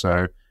design here.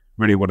 So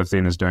really what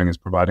Ethena is doing is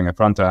providing a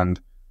front end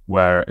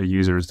where a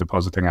user is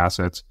depositing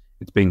assets.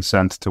 It's being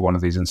sent to one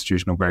of these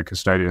institutional grade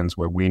custodians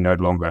where we no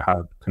longer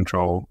have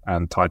control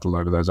and title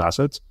over those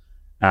assets.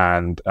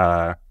 And,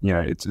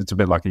 it's a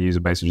bit like a user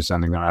basically just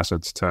sending their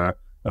assets to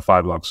a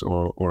Fireblocks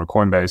or a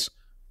Coinbase,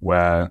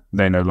 where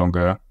they no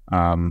longer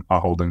are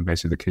holding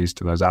basically the keys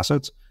to those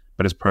assets,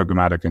 but it's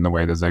programmatic in the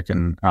way that they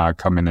can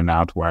come in and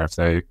out, where if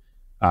they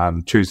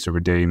choose to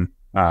redeem,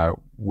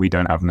 we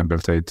don't have an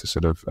ability to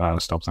sort of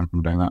stop them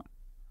from doing that.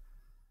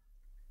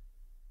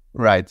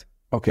 Right.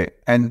 Okay.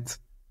 And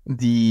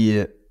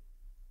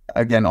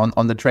again,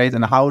 on the trade,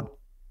 and how,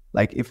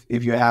 like, if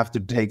you have to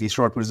take these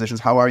short positions,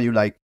 how are you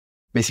like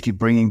basically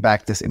bringing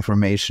back this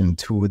information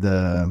to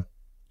the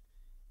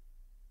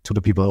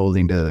people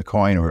holding the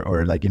coin,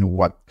 or like,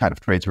 what kind of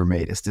trades were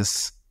made? Is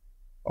this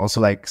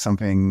also like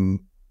something,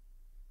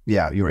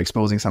 you're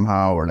exposing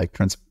somehow, or like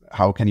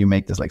how can you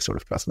make this like sort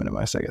of trust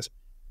minimized, I guess?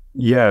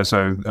 Yeah,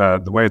 so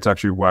the way it's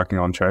actually working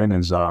on chain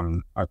is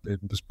it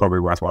was probably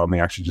worthwhile me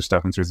actually just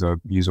stepping through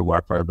the user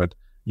workflow, but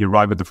you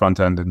arrive at the front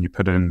end and you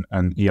put in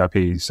an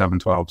EIP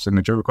 712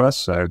 signature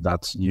request. So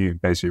that's you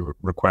basically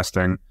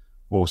requesting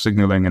or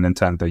signaling an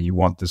intent that you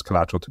want this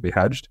collateral to be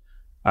hedged.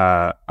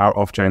 Our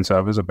off-chain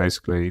servers are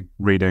basically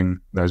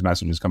reading those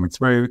messages coming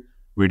through,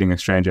 reading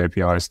exchange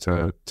APIs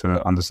to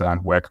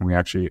understand where can we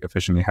actually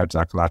efficiently hedge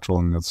that collateral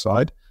on the other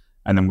side.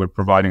 And then we're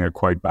providing a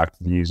quote back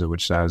to the user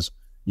which says,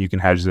 you can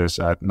hedge this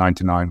at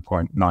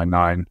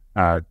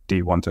 99.99, do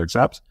you want to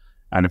accept?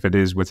 And if it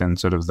is within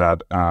sort of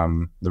that,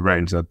 the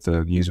range that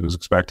the user was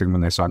expecting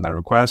when they signed that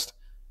request,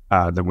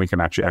 then we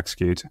can actually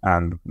execute.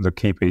 And the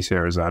key piece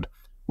here is that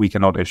we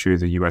cannot issue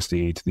the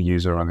USDe to the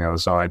user on the other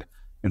side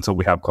until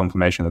we have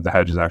confirmation that the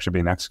hedge is actually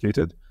being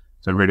executed.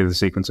 So really the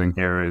sequencing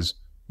here is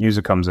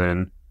user comes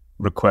in,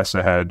 requests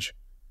a hedge.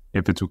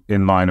 If it's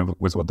in line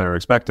with what they're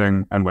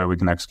expecting and where we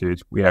can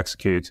execute, we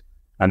execute,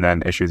 and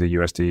then issue the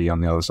USDe on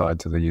the other side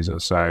to the user.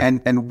 So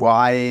and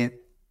why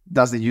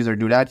does the user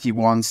do that? He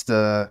wants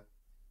the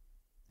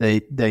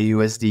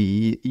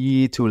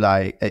USDe to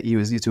like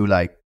USD to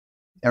like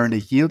earn the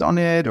yield on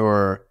it,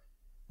 or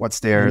what's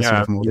their sort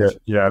of motive?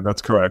 Yeah,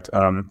 that's correct.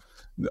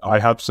 I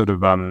have sort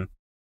of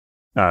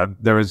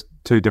there is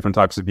 2 different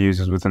types of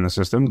users within the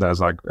system. There's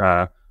like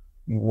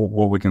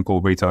what we can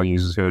call retail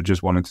users who are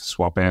just wanting to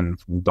swap in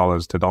from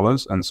dollars to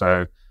dollars, and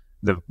so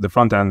the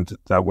front end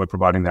that we're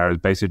providing there is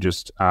basically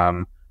just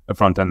a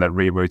front end that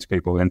reroutes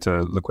people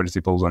into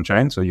liquidity pools on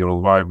chain. So you'll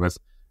arrive with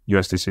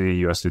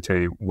USDC,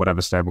 USDT,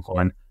 whatever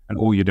stablecoin, and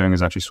all you're doing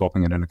is actually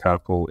swapping it in a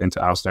curve pool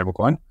into our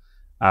stablecoin.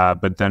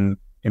 But then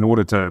in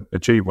order to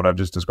achieve what I've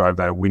just described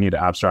there, we need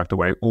to abstract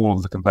away all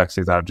of the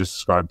complexity that I've just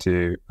described to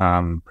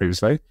you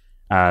previously.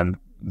 And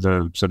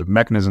the sort of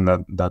mechanism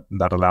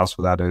that allows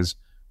for that is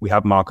we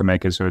have market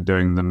makers who are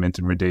doing the mint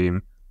and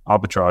redeem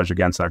arbitrage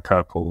against that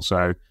curve pool.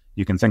 So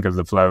you can think of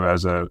the flow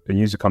as a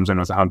user comes in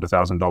with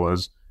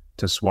 $100,000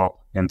 to swap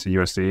into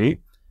USDe.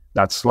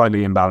 That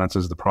slightly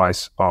imbalances the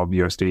price of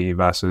USDe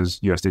versus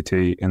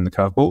USDT in the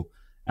curve pool.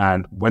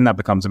 And when that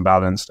becomes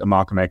imbalanced, a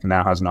market maker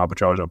now has an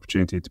arbitrage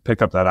opportunity to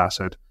pick up that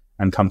asset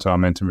and come to our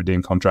mint and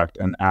redeem contract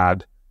and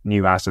add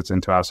new assets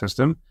into our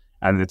system.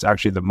 And it's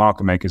actually the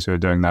market makers who are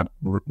doing that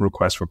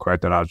request for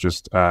quote that I was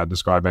just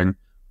describing,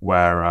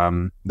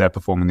 where they're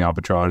performing the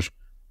arbitrage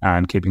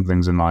and keeping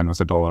things in line with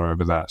the dollar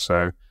over there.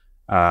 So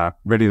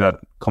really that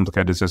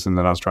complicated system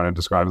that I was trying to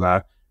describe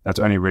there, that's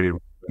only really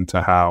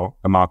into how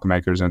a market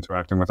maker is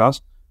interacting with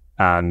us.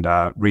 And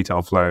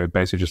retail flow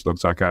basically just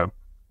looks like a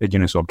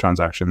Uniswap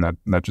transaction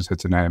that just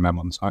hits an AMM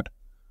on the side.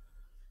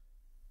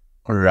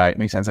 All right,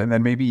 makes sense. And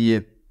then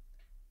maybe,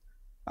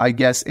 I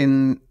guess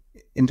in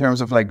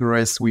terms of like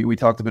risk, we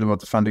talked a bit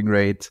about the funding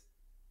rate,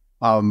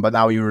 but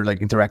now you're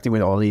like interacting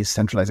with all these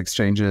centralized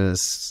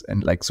exchanges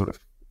and like sort of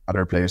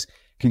other players.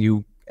 Can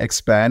you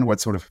expand what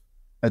sort of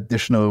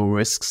additional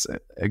risks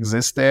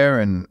exist there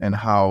and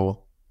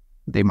how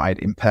they might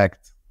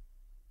impact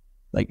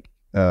like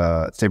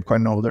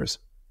stablecoin holders?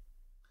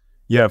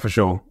 Yeah, for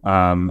sure.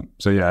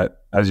 So yeah,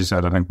 as you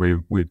said, I think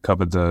we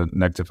covered the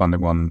negative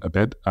funding one a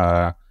bit.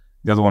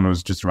 The other one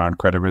was just around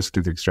credit risk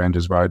to the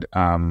exchanges, right?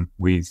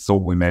 We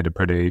thought we made a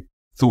pretty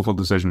thoughtful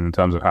decision in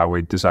terms of how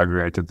we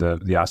disaggregated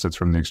the assets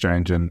from the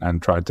exchange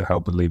and tried to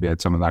help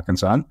alleviate some of that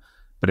concern.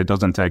 But it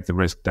doesn't take the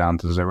risk down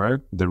to zero.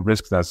 The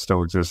risk that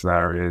still exists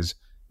there is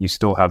you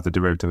still have the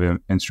derivative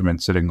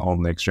instrument sitting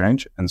on the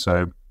exchange. And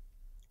so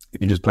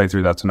if you just play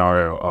through that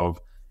scenario of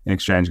an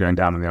exchange going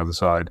down on the other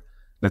side,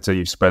 let's say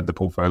you've spread the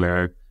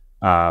portfolio,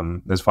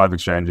 there's 5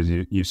 exchanges,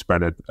 you've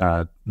spread it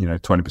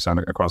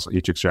 20% across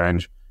each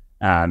exchange,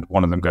 and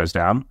one of them goes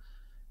down.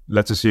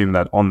 Let's assume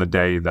that on the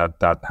day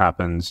that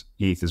happens,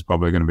 ETH is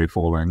probably going to be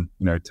falling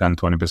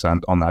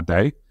 10-20% on that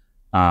day.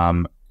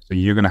 So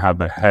you're going to have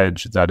a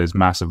hedge that is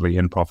massively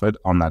in profit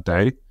on that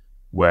day,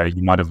 where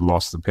you might have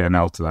lost the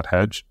P&L to that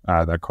hedge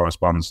that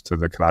corresponds to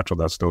the collateral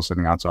that's still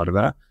sitting outside of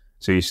there.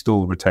 So you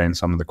still retain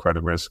some of the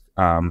credit risk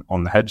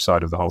on the hedge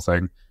side of the whole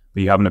thing,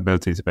 but you have an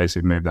ability to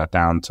basically move that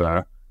down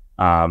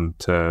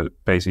to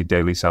basically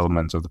daily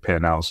settlements of the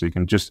P&L. So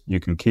you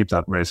can keep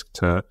that risk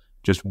to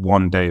just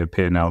one day of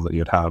P&L that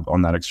you'd have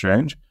on that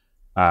exchange.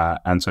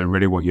 And so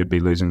really what you'd be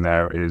losing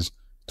there is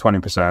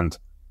 20%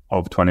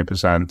 of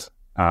 20%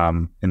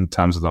 in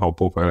terms of the whole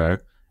portfolio.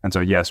 And so,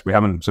 yes, we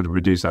haven't sort of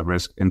reduced that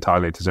risk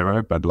entirely to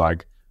zero, but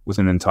like with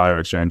an entire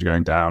exchange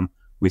going down,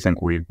 we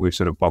think we've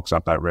sort of boxed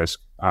up that risk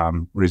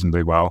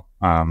reasonably well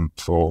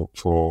for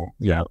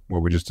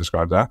what we just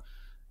described there.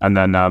 And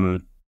then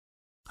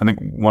I think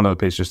one other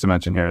piece just to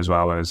mention here as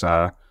well is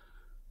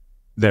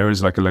there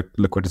is like a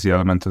liquidity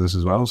element to this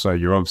as well. So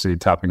you're obviously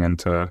tapping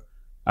into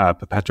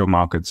perpetual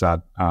markets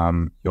that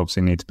you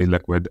obviously need to be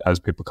liquid as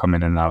people come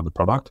in and out of the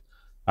product.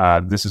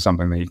 This is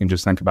something that you can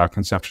just think about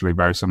conceptually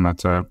very similar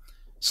to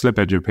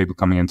slippage of people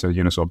coming into a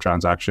Uniswap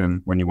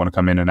transaction. When you want to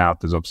come in and out,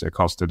 there's obviously a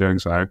cost to doing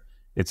so.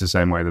 It's the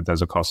same way that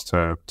there's a cost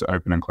to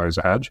open and close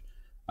a hedge.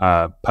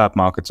 Perp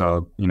markets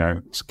are,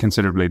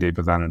 considerably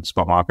deeper than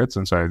spot markets.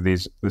 And so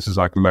this is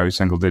like low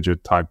single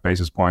digit type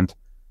basis point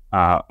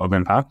of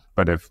impact.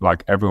 But if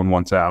like everyone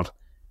wants out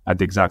at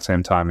the exact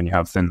same time and you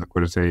have thin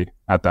liquidity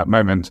at that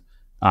moment,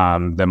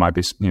 there might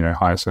be,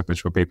 higher slippage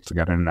for people to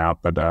get in and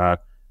out. But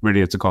really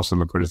it's a cost of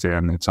liquidity,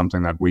 and it's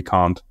something that we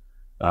can't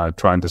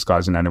try and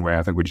disguise in any way.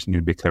 I think we just need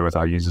to be clear with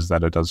our users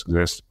that it does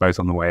exist both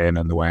on the way in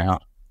and the way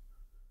out.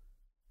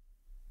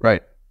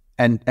 Right.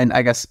 And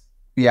I guess,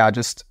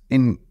 just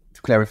to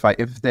clarify,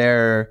 if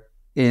there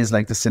is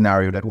like the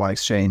scenario that one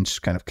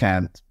exchange kind of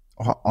can't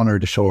honor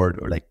the short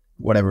or like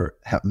whatever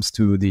happens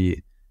to the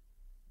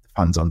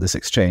funds on this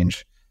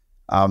exchange,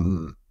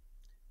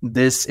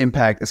 this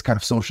impact is kind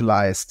of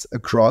socialized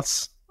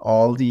across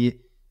all the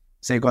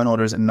stablecoin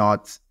holders and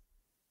not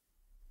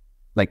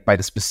like by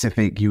the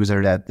specific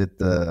user that did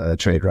the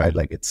trade, right?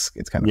 Like it's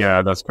kind of...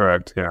 Yeah, that's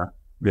correct.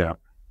 Yeah.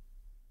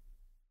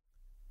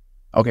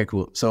 Okay,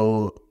 cool.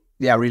 So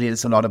really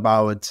it's a lot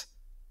about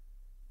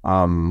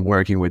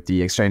working with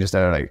the exchanges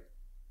that are like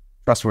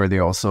trustworthy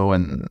also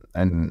and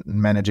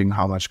managing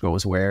how much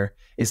goes where.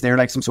 Is there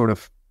like some sort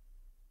of,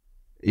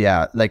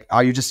 like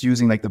are you just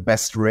using like the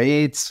best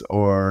rates,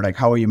 or like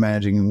how are you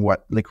managing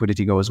what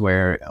liquidity goes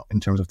where in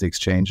terms of the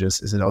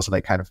exchanges? Is it also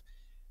like kind of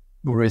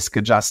risk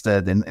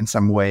adjusted in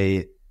some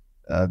way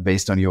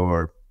based on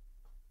your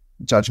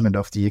judgment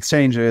of the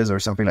exchanges or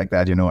something like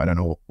that? I don't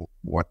know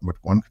what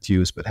one could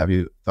use, but have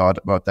you thought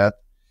about that?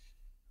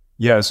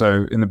 Yeah,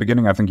 so in the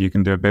beginning, I think you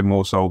can do a bit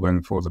more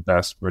solving for the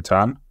best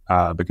return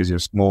because you're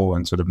small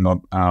and sort of not,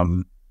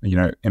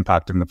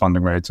 impacting the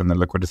funding rates and the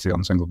liquidity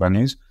on single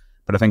venues.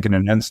 But I think in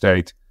an end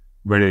state,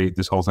 really,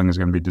 this whole thing is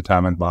going to be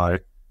determined by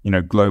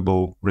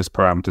global risk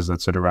parameters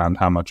that sit around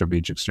how much of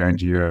each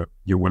exchange you're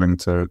willing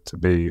to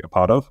be a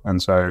part of.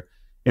 And so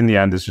in the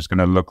end, it's just going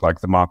to look like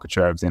the market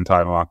share of the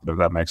entire market, if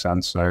that makes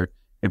sense. So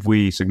if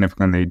we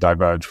significantly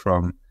diverge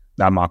from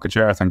that market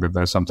share, I think that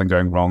there's something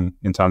going wrong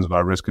in terms of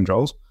our risk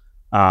controls.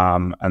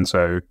 And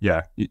so,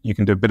 yeah, you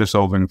can do a bit of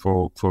solving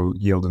for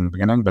yield in the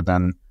beginning, but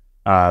then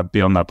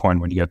beyond that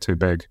point, when you get too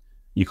big,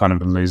 you kind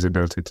of lose the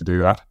ability to do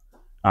that.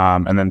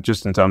 And then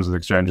just in terms of the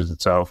exchanges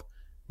itself,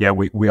 yeah,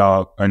 we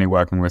are only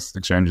working with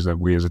exchanges that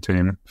we as a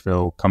team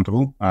feel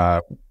comfortable.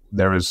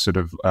 There is sort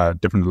of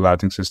different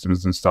alerting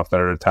systems and stuff that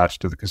are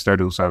attached to the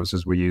custodial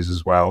services we use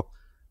as well,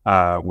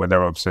 where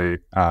they're obviously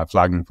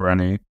flagging for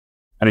any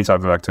type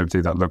of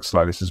activity that looks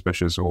slightly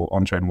suspicious or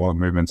on-chain wallet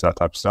movements, that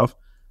type of stuff.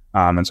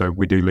 And so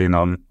we do lean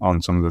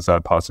on some of the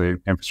third-party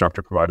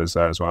infrastructure providers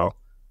there as well,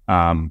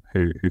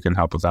 who can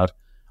help with that.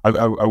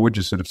 I would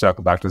just sort of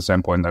circle back to the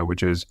same point though,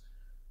 which is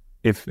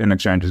if an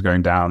exchange is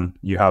going down,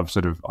 you have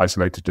sort of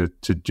isolated it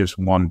to just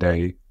 1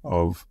 day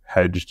of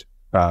hedged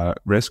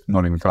risk,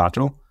 not even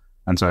collateral.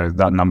 And so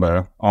that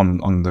number on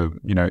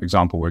the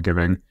example we're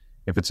giving,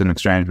 if it's an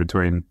exchange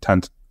between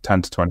 10 to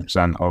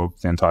 20%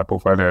 of the entire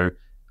portfolio,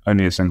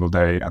 only a single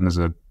day, and there's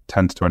a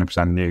 10 to 20%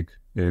 nuke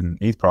in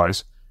ETH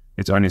price,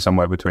 it's only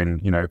somewhere between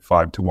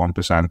 5 to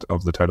 1%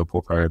 of the total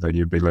portfolio that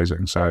you'd be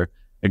losing. So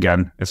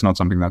again, it's not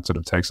something that sort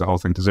of takes the whole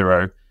thing to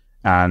zero.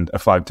 And a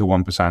 5 to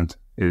 1%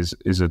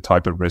 is a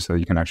type of risk that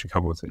you can actually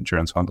cover with the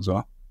insurance fund as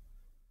well.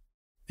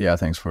 Yeah,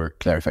 thanks for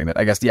clarifying that.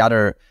 I guess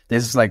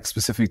this is like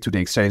specific to the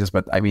exchanges,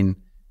 but I mean,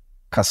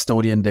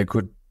 custodian,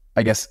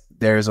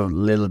 there's a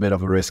little bit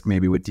of a risk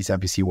maybe with these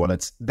MPC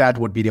wallets. That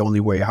would be the only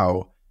way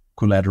how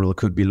collateral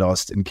could be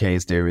lost in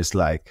case there is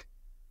like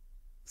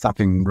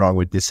something wrong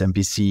with this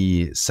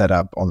MPC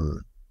setup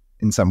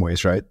in some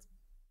ways, right?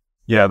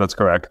 Yeah, that's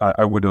correct.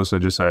 I would also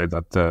just say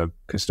that the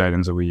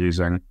custodians that we're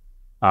using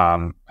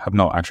have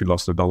not actually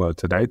lost $1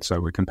 to date. So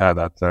we compare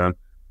that to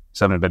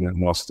 $7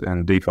 billion lost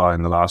in DeFi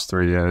in the last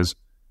 3 years,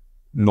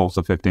 north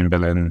of $15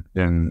 billion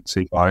in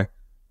CeFi.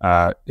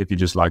 If you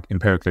just like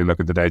empirically look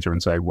at the data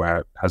and say,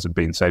 where has it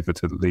been safer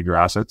to leave your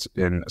assets,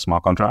 in a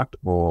smart contract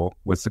or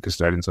with the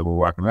custodians that we're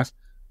working with?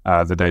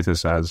 The data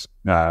says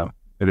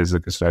it is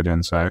the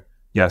custodian. So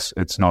yes,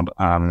 it's not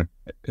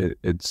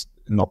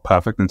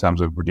perfect in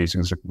terms of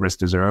reducing risk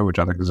to zero, which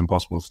I think is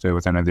impossible to do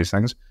with any of these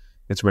things.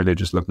 It's really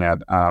just looking at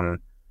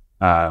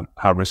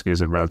how risky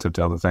is it relative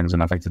to other things,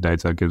 and I think the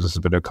data gives us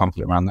a bit of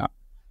comfort around that.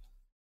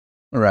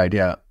 Right.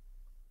 Yeah,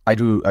 I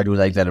do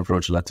like that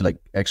approach a lot, to like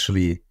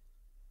actually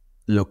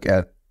look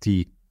at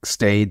the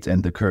state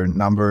and the current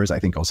numbers. I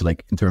think also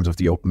like in terms of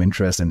the open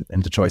interest and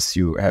the choice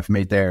you have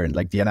made there and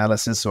like the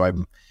analysis. So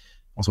I'm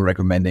also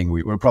recommending,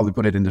 we'll probably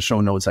put it in the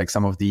show notes, like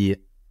some of the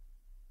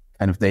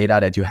kind of data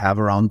that you have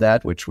around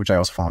that, which I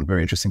also found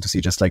very interesting to see,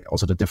 just like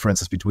also the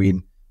differences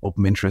between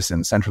open interest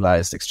and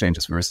centralized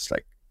exchanges versus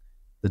like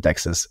the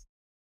DEXs.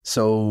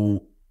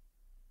 So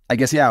I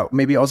guess, yeah,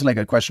 maybe also like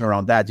a question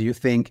around that. Do you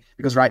think,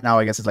 because right now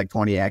I guess it's like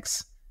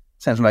 20x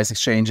centralized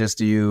exchanges,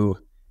 do you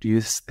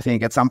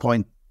think at some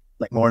point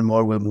like more and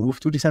more will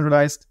move to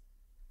decentralized,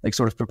 like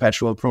sort of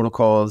perpetual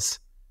protocols?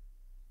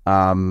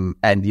 And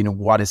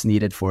what is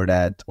needed for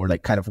that, or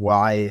like kind of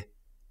why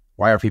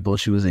are people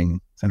choosing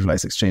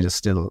centralized exchanges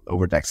still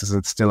over DEX? Is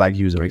it still like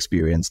user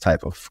experience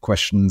type of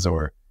questions,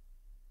 or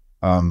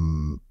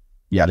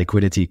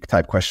liquidity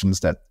type questions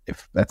that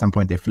if at some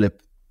point they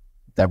flip,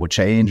 that would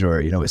change, or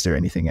is there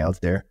anything else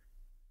there?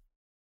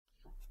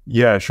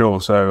 Yeah,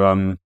 sure.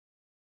 So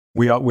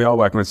we are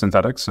working with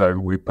synthetics. So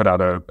we put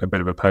out a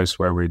bit of a post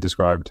where we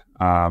described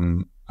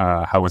how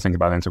we're thinking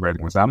about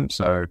integrating with them.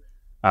 So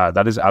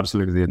that is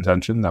absolutely the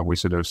intention, that we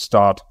sort of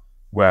start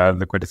where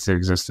liquidity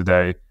exists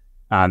today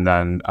and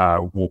then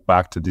walk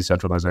back to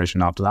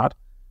decentralization after that.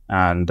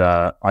 And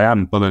I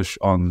am bullish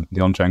on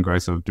the on-chain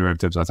growth of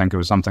derivatives. I think it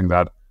was something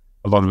that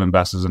a lot of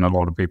investors and a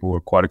lot of people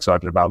were quite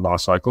excited about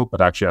last cycle,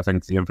 but actually I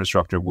think the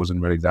infrastructure wasn't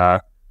really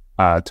there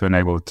to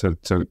enable it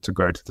to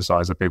grow to the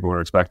size that people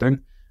were expecting.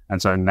 And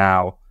so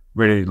now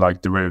really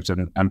like derivatives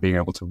and being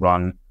able to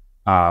run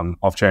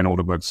off-chain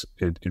order books,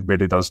 it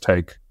really does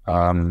take,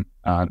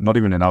 not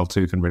even an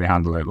L2 can really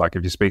handle it. Like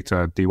if you speak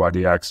to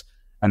DYDX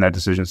and their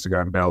decisions to go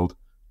and build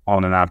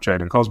on an app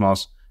chain in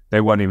Cosmos,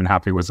 they weren't even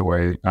happy with the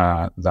way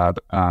that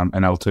an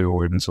L2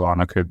 or even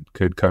Solana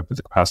could cope with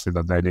the capacity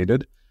that they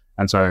needed.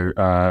 And so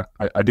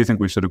I do think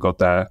we've sort of got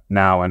there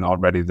now and are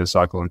ready this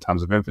cycle in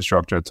terms of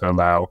infrastructure to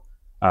allow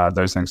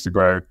those things to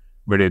grow.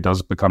 Really, it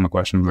does become a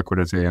question of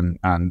liquidity,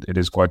 and it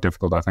is quite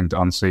difficult, I think, to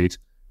unseat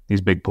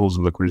these big pools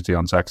of liquidity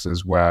on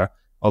sexes where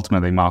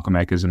ultimately market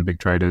makers and big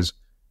traders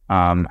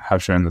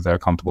have shown that they're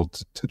comfortable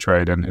to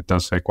trade, and it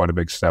does take quite a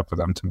big step for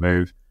them to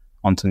move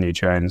onto new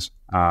chains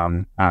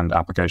and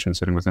applications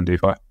sitting within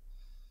DeFi.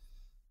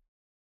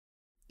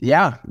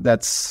 Yeah,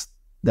 that's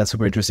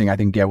super interesting. I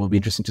think, it will be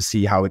interesting to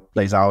see how it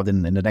plays out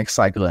in the next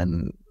cycle,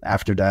 and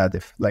after that,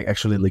 if like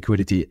actually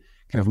liquidity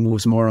kind of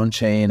moves more on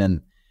chain,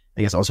 and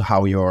I guess also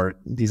how your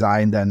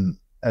design then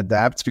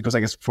adapts, because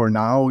I guess for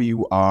now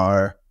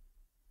are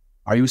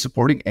you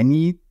supporting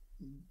any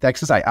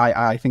DEXs,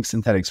 I think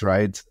synthetics,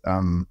 right?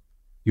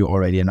 You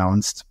already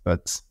announced,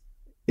 but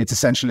it's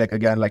essentially like,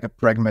 again, like a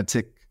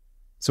pragmatic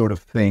sort of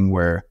thing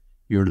where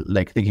you're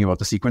like thinking about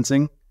the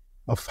sequencing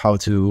of how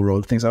to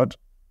roll things out.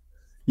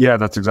 Yeah,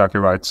 that's exactly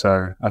right.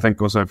 So I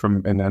think also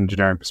from an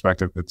engineering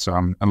perspective, it's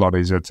a lot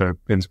easier to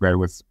integrate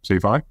with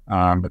CeFi.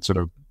 It's sort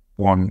of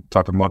one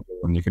type of model,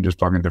 and you can just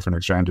plug in different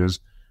exchanges,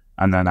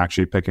 and then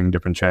actually picking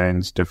different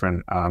chains,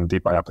 different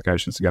DeFi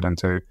applications to get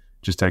into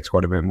just takes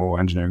quite a bit more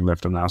engineering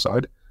lift on our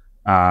side.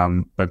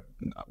 But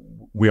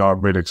we are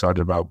really excited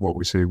about what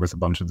we see with a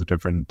bunch of the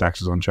different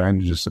DEXs on chain.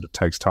 It just sort of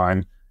takes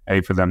time,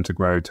 A, for them to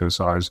grow to a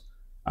size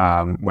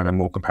where they're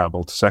more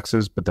comparable to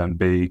sexes, but then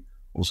B,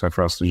 also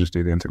for us to just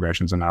do the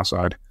integrations on our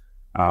side.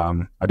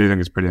 I do think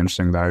it's pretty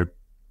interesting though,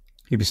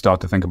 if you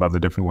start to think about the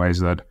different ways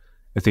that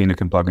Ethena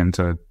can plug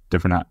into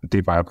different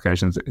DeFi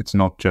applications. It's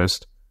not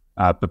just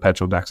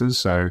perpetual DEXs.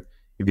 So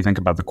if you think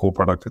about the core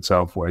product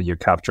itself, where you're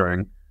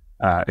capturing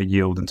a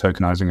yield and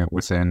tokenizing it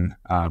within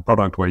a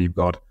product where you've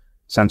got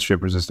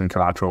censorship-resistant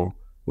collateral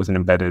with an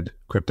embedded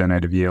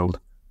crypto-native yield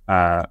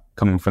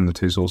coming from the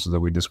two sources that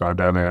we described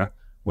earlier.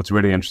 What's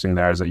really interesting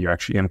there is that you're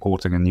actually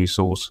importing a new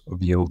source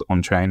of yield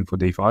on-chain for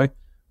DeFi,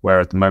 where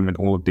at the moment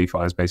all of DeFi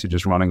is basically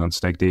just running on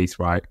staked ETH,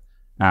 right?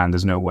 And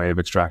there's no way of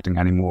extracting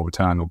any more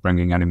return or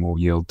bringing any more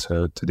yield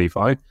to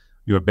DeFi.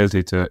 Your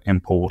ability to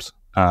import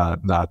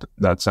that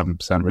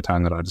 7%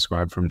 return that I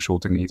described from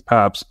shorting ETH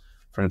perps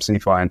from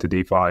CeFi into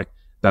DeFi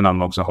then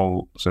unlocks a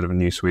whole sort of a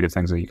new suite of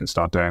things that you can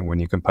start doing when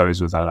you compose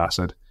with that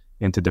asset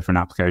into different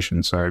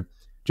applications. So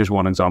just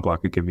one example I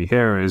could give you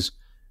here is,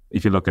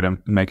 if you look at a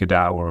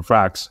MakerDAO or a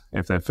Frax,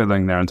 if they're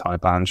filling their entire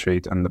balance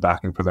sheet and the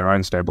backing for their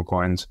own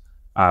stablecoins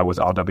with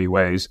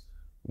RWAs,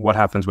 what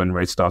happens when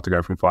rates start to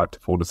go from 5 to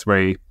 4 to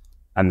 3,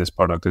 and this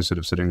product is sort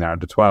of sitting there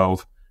at the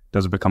 12?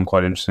 Does it become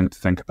quite interesting to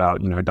think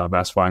about,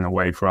 diversifying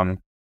away from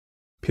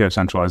pure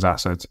centralized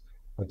assets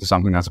to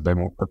something that's a bit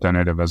more crypto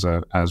native as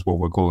what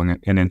we're calling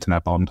it, an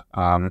internet bond?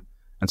 And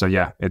so,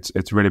 yeah,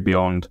 it's really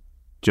beyond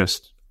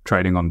just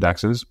trading on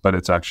DEXs, but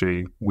it's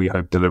actually, we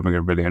hope, delivering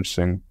a really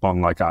interesting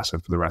bond-like asset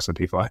for the rest of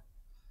DeFi.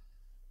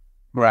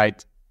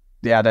 Right.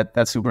 Yeah,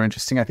 that's super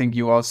interesting. I think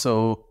you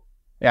also,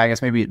 I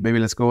guess maybe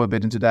let's go a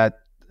bit into that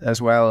as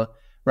well,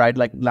 right?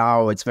 Like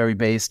now it's very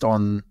based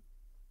on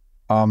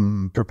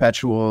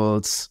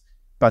perpetuals,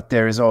 but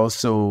there is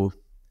also,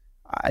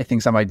 I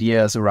think, some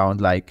ideas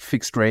around like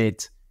fixed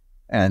rate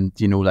and,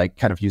 like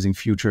kind of using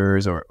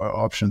futures or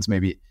options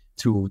maybe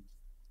to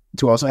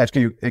also hedge.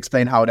 Can you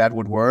explain how that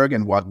would work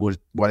and what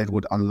it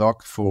would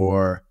unlock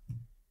for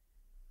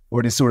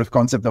this sort of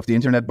concept of the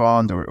internet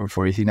bond or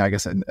for Ethena, I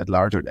guess, at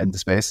large in the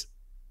space?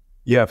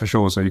 Yeah, for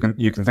sure. So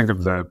you can think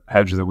of the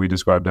hedge that we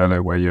described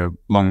earlier, where you're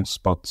long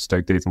spot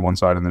staked ETH on one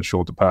side and then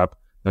short the perp.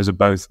 Those are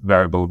both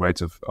variable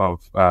rates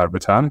of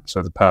return.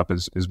 So the perp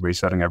is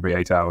resetting every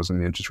 8 hours and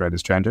the interest rate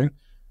is changing.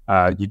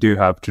 You do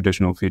have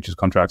traditional futures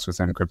contracts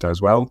within crypto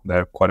as well.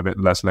 They're quite a bit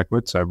less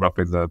liquid. So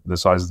roughly the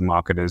size of the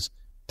market is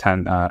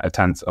a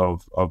tenth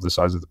of the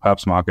size of the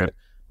perps market.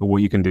 But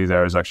what you can do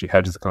there is actually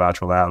hedge the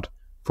collateral out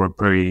for a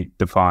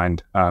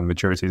predefined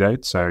maturity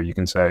date. So you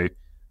can say,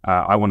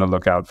 I want to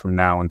look out from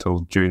now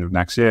until June of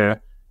next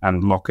year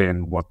and lock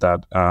in what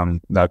the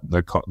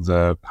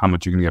how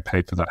much you're going to get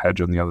paid for that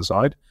hedge on the other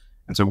side.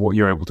 And so what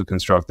you're able to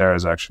construct there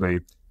is actually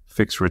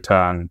fixed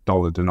return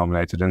dollar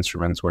denominated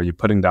instruments where you're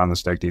putting down the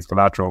staked ETH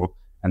collateral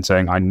and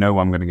saying, I know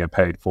I'm going to get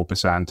paid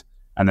 4%.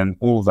 And then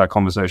all of that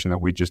conversation that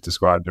we just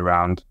described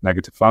around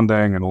negative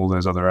funding and all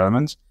those other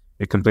elements,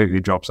 it completely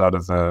drops out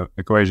of the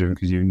equation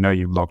because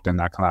you've locked in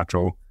that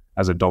collateral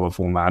as a dollar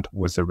format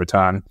with the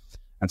return.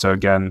 And so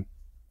again,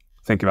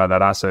 thinking about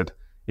that asset,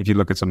 if you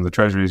look at some of the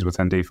treasuries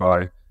within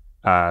DeFi,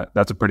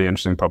 that's a pretty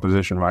interesting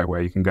proposition, right?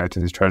 Where you can go to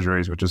these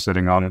treasuries, which are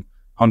sitting on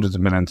hundreds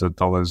of millions of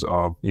dollars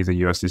of either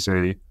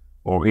USDC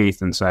or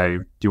ETH, and say,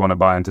 do you want to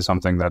buy into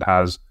something that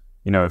has,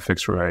 a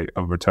fixed rate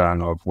of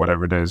return of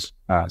whatever it is,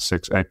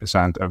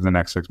 6-8% over the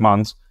next 6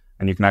 months?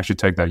 And you can actually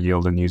take that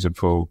yield and use it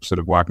for sort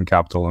of working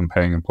capital and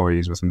paying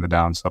employees within the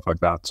DAO and stuff like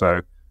that.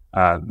 So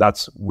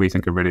that's, we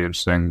think, a really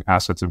interesting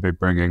asset to be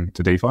bringing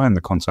to DeFi, and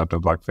the concept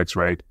of like fixed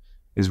rate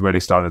is really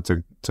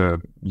started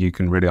to you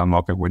can really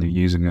unlock it when you're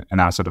using an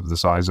asset of the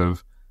size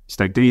of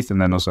staked ETH,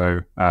 and then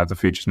also the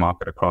futures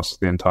market across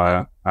the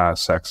entire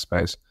SEX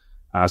space.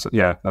 So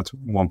yeah, that's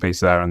one piece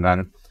there. And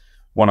then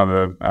one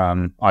other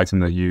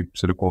item that you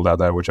sort of called out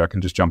there, which I can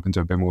just jump into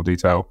a bit more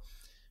detail,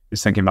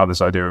 is thinking about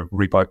this idea of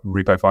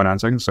repo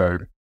financing. So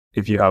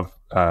if you have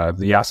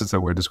the assets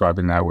that we're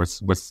describing now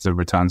with the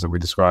returns that we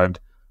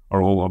described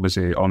are all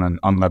obviously on an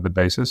unlevered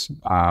basis.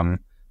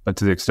 But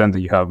to the extent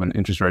that you have an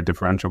interest rate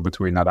differential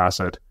between that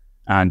asset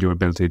and your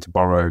ability to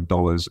borrow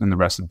dollars in the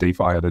rest of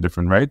DeFi at a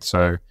different rate.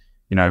 So,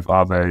 if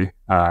Aave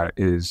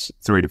is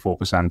 3 to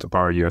 4% to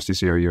borrow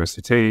USDC or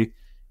USDT,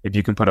 if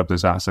you can put up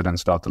this asset and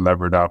start to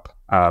lever it up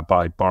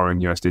by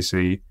borrowing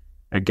USDC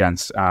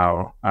against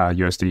our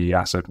USDe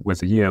asset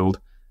with a yield,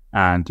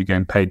 and you're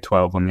getting paid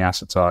 12 on the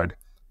asset side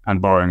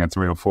and borrowing at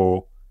 3 or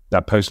 4,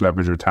 that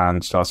post-leverage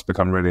return starts to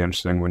become really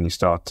interesting when you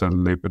start to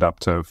loop it up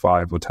to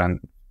 5 or 10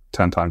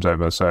 times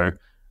over. So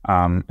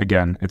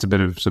Again, it's a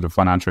bit of sort of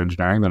financial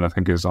engineering that I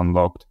think is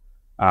unlocked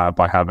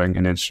by having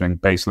an interesting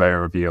base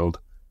layer of yield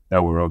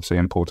that we're obviously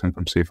importing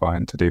from CeFi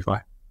into DeFi.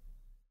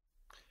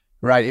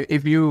 Right.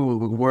 If you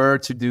were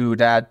to do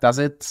that, does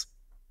it,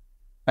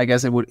 I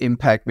guess it would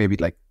impact maybe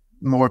like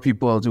more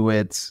people do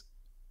it.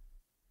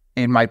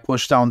 It might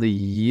push down the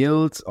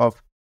yield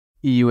of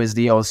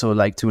USD also,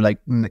 like to like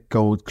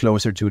go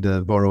closer to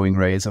the borrowing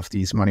rates of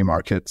these money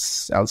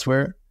markets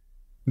elsewhere.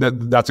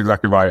 That's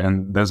exactly right.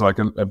 And there's like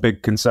a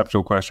big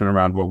conceptual question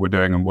around what we're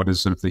doing and what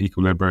is sort of the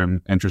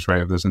equilibrium interest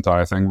rate of this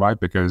entire thing, right?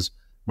 Because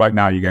right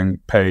now you're getting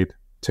paid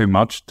too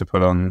much to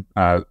put on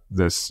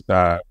this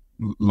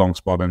long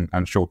spot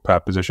and short pair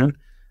position.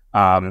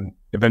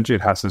 Eventually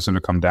it has to sort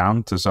of come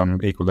down to some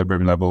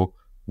equilibrium level.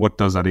 What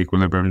does that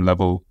equilibrium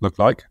level look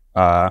like?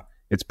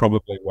 It's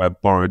probably where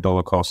borrowed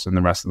dollar costs in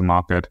the rest of the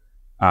market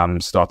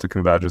start to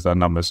converge with that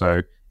number.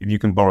 So if you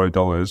can borrow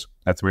dollars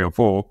at 3 or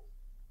 4,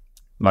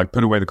 like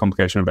put away the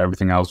complication of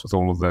everything else with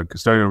all of the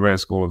custodial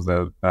risk, all of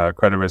the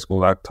credit risk,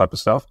 all that type of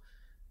stuff,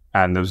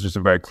 and there was just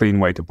a very clean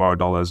way to borrow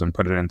dollars and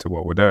put it into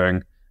what we're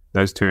doing,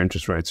 those two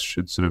interest rates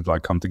should sort of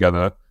like come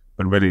together.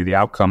 But really the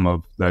outcome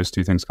of those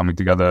two things coming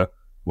together,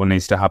 what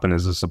needs to happen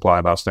is the supply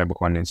of our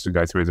stablecoin needs to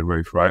go through the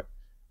roof, right?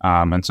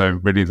 And so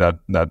really that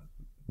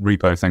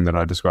repo thing that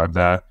I described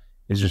there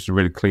is just a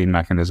really clean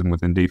mechanism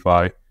within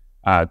DeFi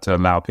to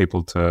allow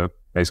people to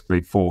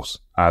basically force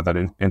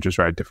that interest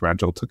rate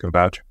differential to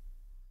converge.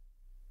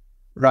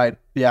 Right.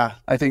 Yeah.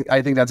 I think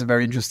that's a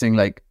very interesting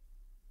like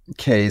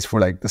case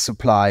for like the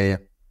supply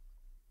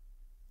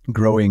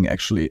growing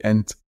actually.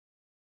 And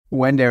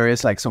when there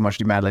is like so much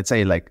demand, let's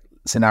say like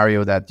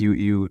scenario that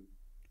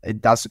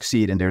it does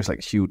succeed and there's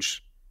like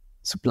huge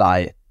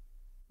supply.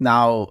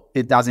 Now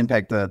it does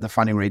impact the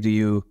funding rate.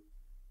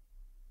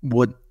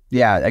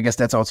 I guess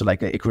that's also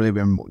like an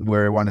equilibrium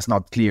where one is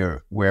not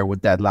clear. Where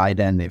would that lie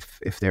then if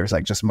there's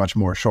like just much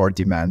more short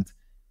demand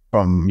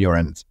from your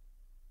end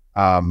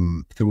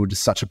through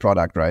such a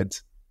product,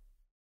 right?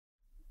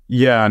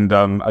 Yeah, and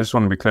I just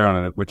want to be clear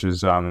on it, which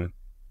is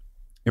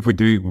if we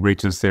do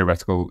reach this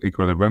theoretical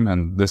equilibrium,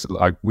 and this,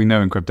 like, we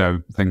know in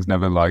crypto things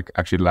never like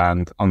actually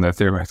land on their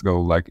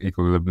theoretical like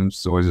equilibrium.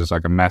 It's always just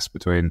like a mess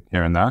between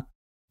here and there.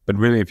 But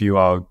really, if you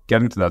are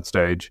getting to that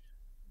stage,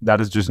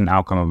 that is just an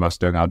outcome of us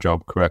doing our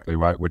job correctly,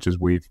 right? Which is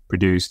we've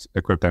produced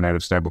a crypto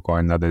native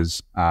stablecoin that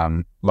is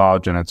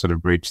large and it's sort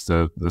of reached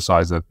the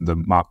size that the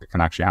market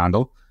can actually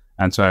handle.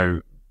 And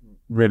so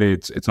really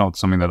it's not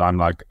something that I'm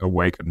like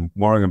awake and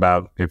worrying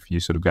about. If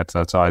you sort of get to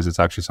that size, it's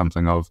actually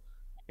something of,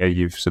 yeah,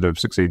 you've sort of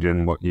succeeded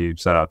in what you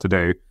set out to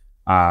do.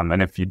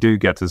 And if you do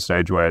get to the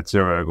stage where it's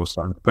zero or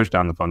starting to push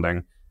down the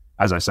funding,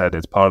 as I said,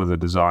 it's part of the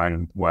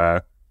design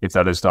where if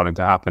that is starting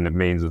to happen, it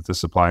means that the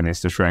supply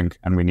needs to shrink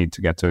and we need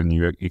to get to a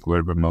new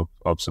equilibrium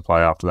of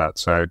supply after that.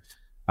 So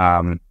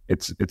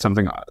it's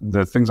something,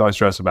 the things I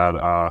stress about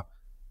are,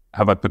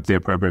 have I put the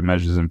appropriate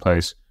measures in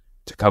place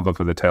to cover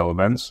for the tail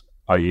events,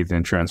 i.e. the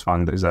insurance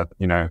fund is at,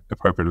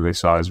 appropriately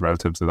sized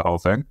relative to the whole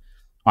thing.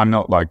 I'm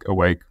not like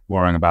awake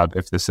worrying about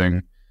if this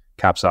thing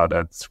caps out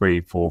at 3,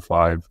 4,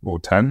 5, or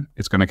 10.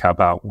 It's going to cap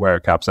out where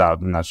it caps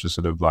out, and that's just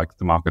sort of like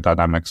the market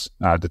dynamics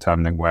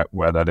determining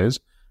where that is.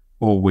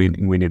 All we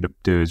need to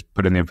do is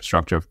put in the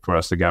infrastructure for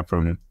us to get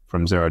from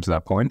zero to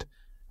that point,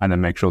 and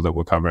then make sure that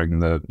we're covering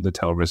the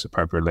tail risk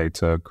appropriately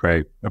to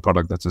create a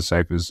product that's as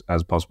safe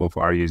as possible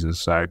for our users.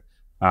 So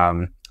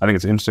I think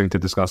it's interesting to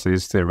discuss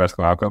these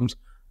theoretical outcomes.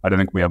 I don't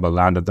think we ever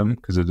landed them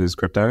because it is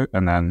crypto.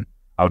 And then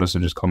I would also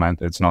just comment,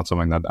 it's not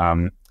something that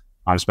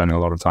I'm spending a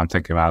lot of time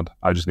thinking about.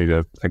 I just need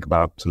to think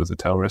about sort of the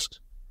tail risks.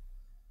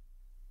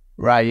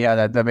 Right.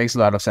 Yeah, that makes a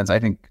lot of sense. I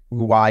think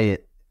why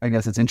I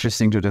guess it's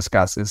interesting to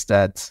discuss is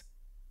that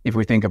if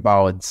we think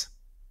about,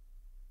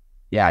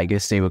 I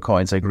guess stable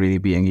coins like really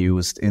being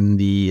used in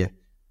the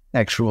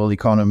actual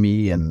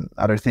economy and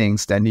other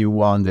things, then you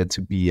want it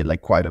to be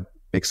like quite a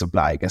big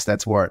supply. I guess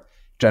that's where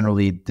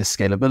generally the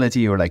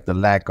scalability or like the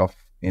lack of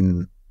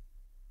in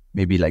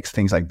maybe like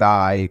things like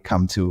DAI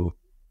come to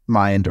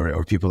mind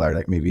or people are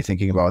like maybe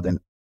thinking about. And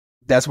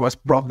that was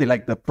probably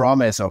like the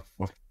promise of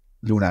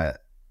Luna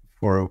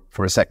for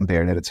a second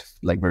there, that it's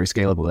like very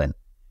scalable. And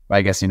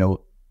I guess, you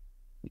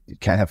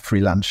can have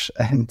free lunch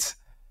and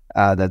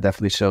that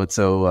definitely showed.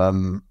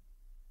 So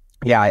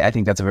I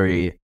think that's a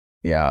very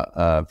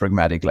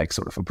pragmatic like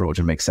sort of approach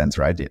and makes sense,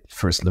 right?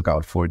 First look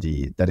out for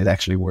that it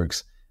actually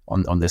works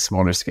on the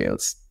smaller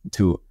scales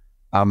too.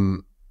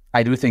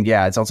 I do think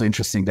it's also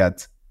interesting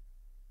that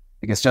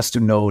I guess just to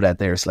know that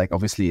there's like,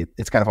 obviously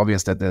it's kind of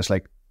obvious that there's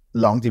like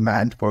long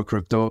demand for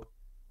crypto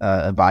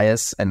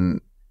bias, and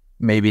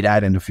maybe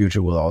that in the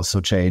future will also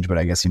change, but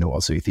I guess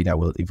also Ethena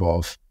will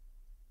evolve,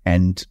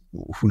 and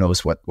who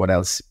knows what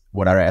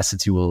other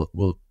assets you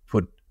will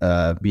put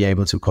be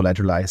able to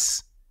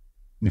collateralize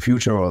in the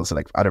future, or also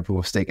like other proof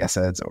of stake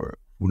assets, or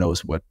who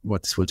knows what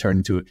this will turn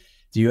into.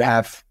 Do you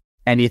have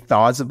any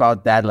thoughts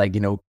about that? Like,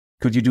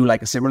 could you do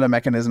like a similar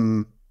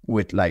mechanism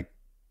with like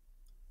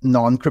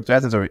non-crypto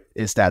assets, or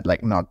is that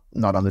like not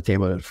on the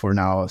table for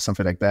now,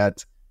 something like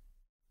that?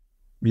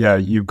 yeah,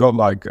 you've got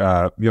like, you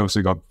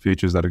obviously got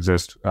features that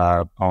exist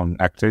on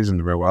equities in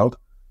the real world.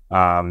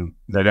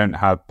 They don't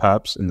have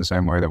perps in the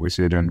same way that we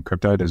see it in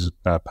crypto. There's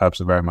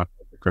perps are very much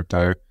a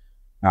crypto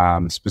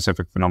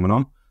specific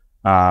phenomenon.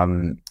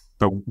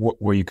 But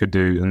what you could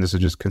do, and this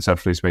is just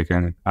conceptually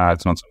speaking,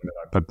 it's not something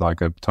that I put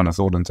like a ton of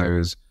thought into,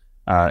 is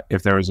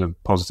if there is a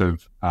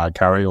positive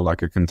carry or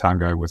like a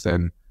contango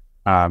within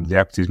the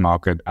equities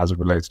market as it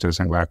relates to a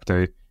single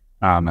equity,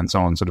 and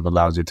someone sort of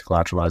allows you to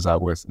collateralize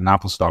that with an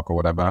Apple stock or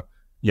whatever.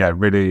 Yeah,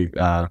 really,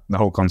 the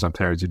whole concept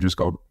here is you just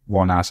got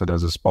one asset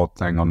as a spot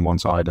thing on one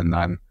side and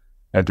then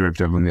a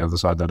derivative on the other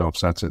side that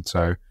offsets it.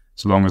 So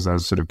long as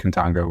there's sort of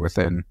contango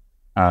within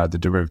the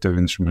derivative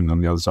instrument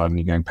on the other side and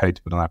you're getting paid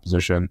to put on that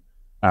position,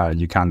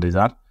 you can do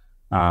that.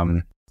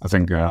 I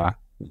think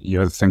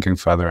you're thinking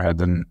further ahead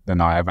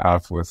than I ever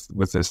have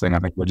with this thing. I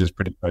think we're just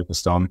pretty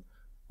focused on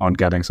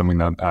getting something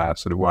that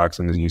sort of works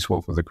and is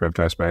useful for the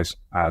crypto space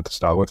to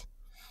start with.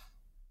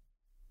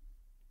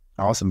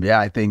 Awesome. Yeah,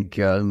 I think,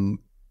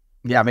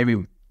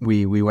 maybe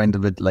we went a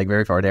bit like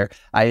very far there.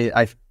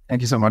 I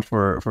thank you so much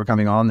for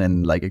coming on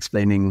and like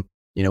explaining,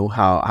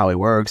 how it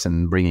works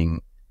and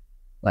bringing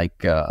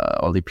like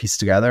all the pieces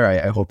together.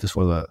 I hope this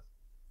was a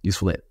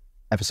useful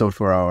episode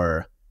for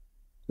our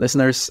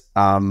listeners.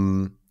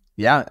 And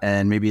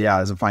maybe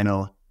as a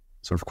final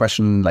sort of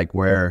question, like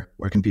where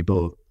can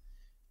people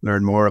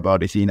learn more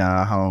about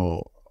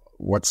Ethena?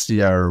 What's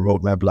their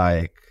roadmap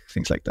like?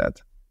 Things like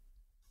that.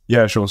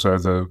 Yeah, sure. So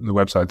the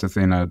website's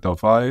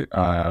Ethena.fi.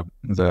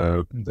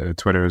 The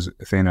Twitter is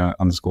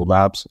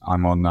Ethena_labs.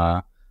 I'm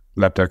on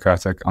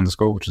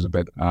leptocratic_, which is a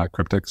bit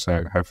cryptic,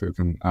 so hopefully we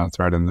can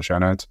throw it in the show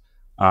notes.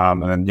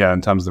 And then,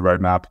 in terms of the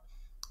roadmap,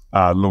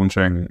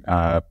 launching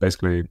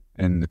basically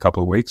in a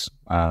couple of weeks,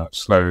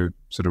 slow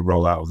sort of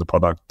rollout of the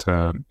product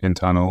to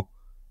internal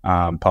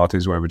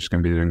parties where we're just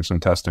going to be doing some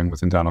testing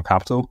with internal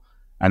capital.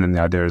 And then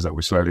the idea is that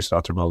we slowly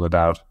start to roll it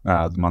out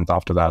the month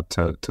after that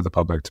to the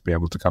public to be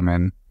able to come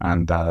in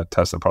and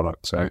test the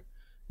product. So,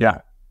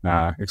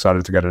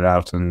 excited to get it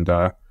out and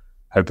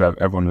hope that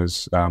everyone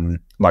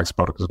likes the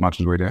product as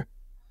much as we do.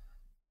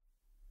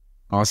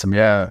 Awesome.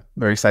 Yeah.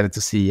 Very excited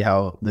to see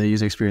how the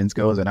user experience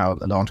goes and how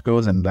the launch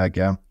goes. And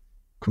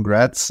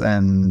congrats.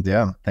 And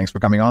thanks for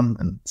coming on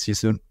and see you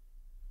soon.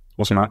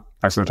 Awesome, man.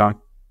 Thanks for the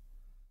time.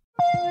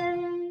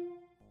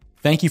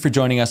 Thank you for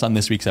joining us on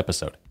this week's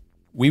episode.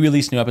 We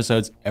release new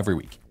episodes every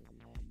week.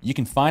 You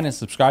can find and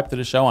subscribe to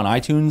the show on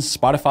iTunes,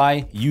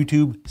 Spotify,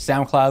 YouTube,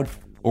 SoundCloud,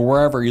 or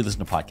wherever you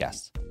listen to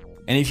podcasts.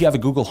 And if you have a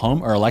Google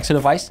Home or Alexa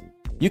device,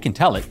 you can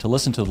tell it to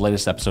listen to the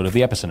latest episode of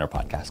the Epicenter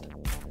podcast.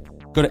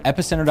 Go to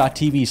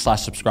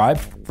epicenter.tv/subscribe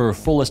for a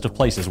full list of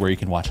places where you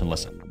can watch and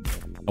listen.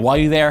 And while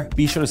you're there,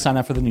 be sure to sign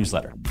up for the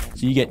newsletter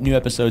so you get new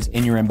episodes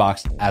in your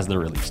inbox as they're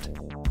released.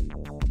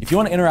 If you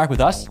want to interact with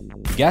us,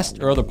 the guests,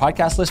 or other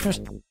podcast listeners,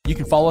 you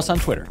can follow us on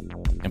Twitter.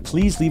 And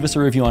please leave us a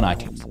review on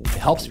iTunes. It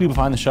helps people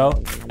find the show,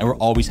 and we're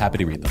always happy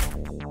to read them.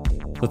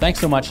 So thanks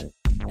so much,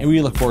 and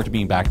we look forward to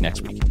being back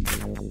next week.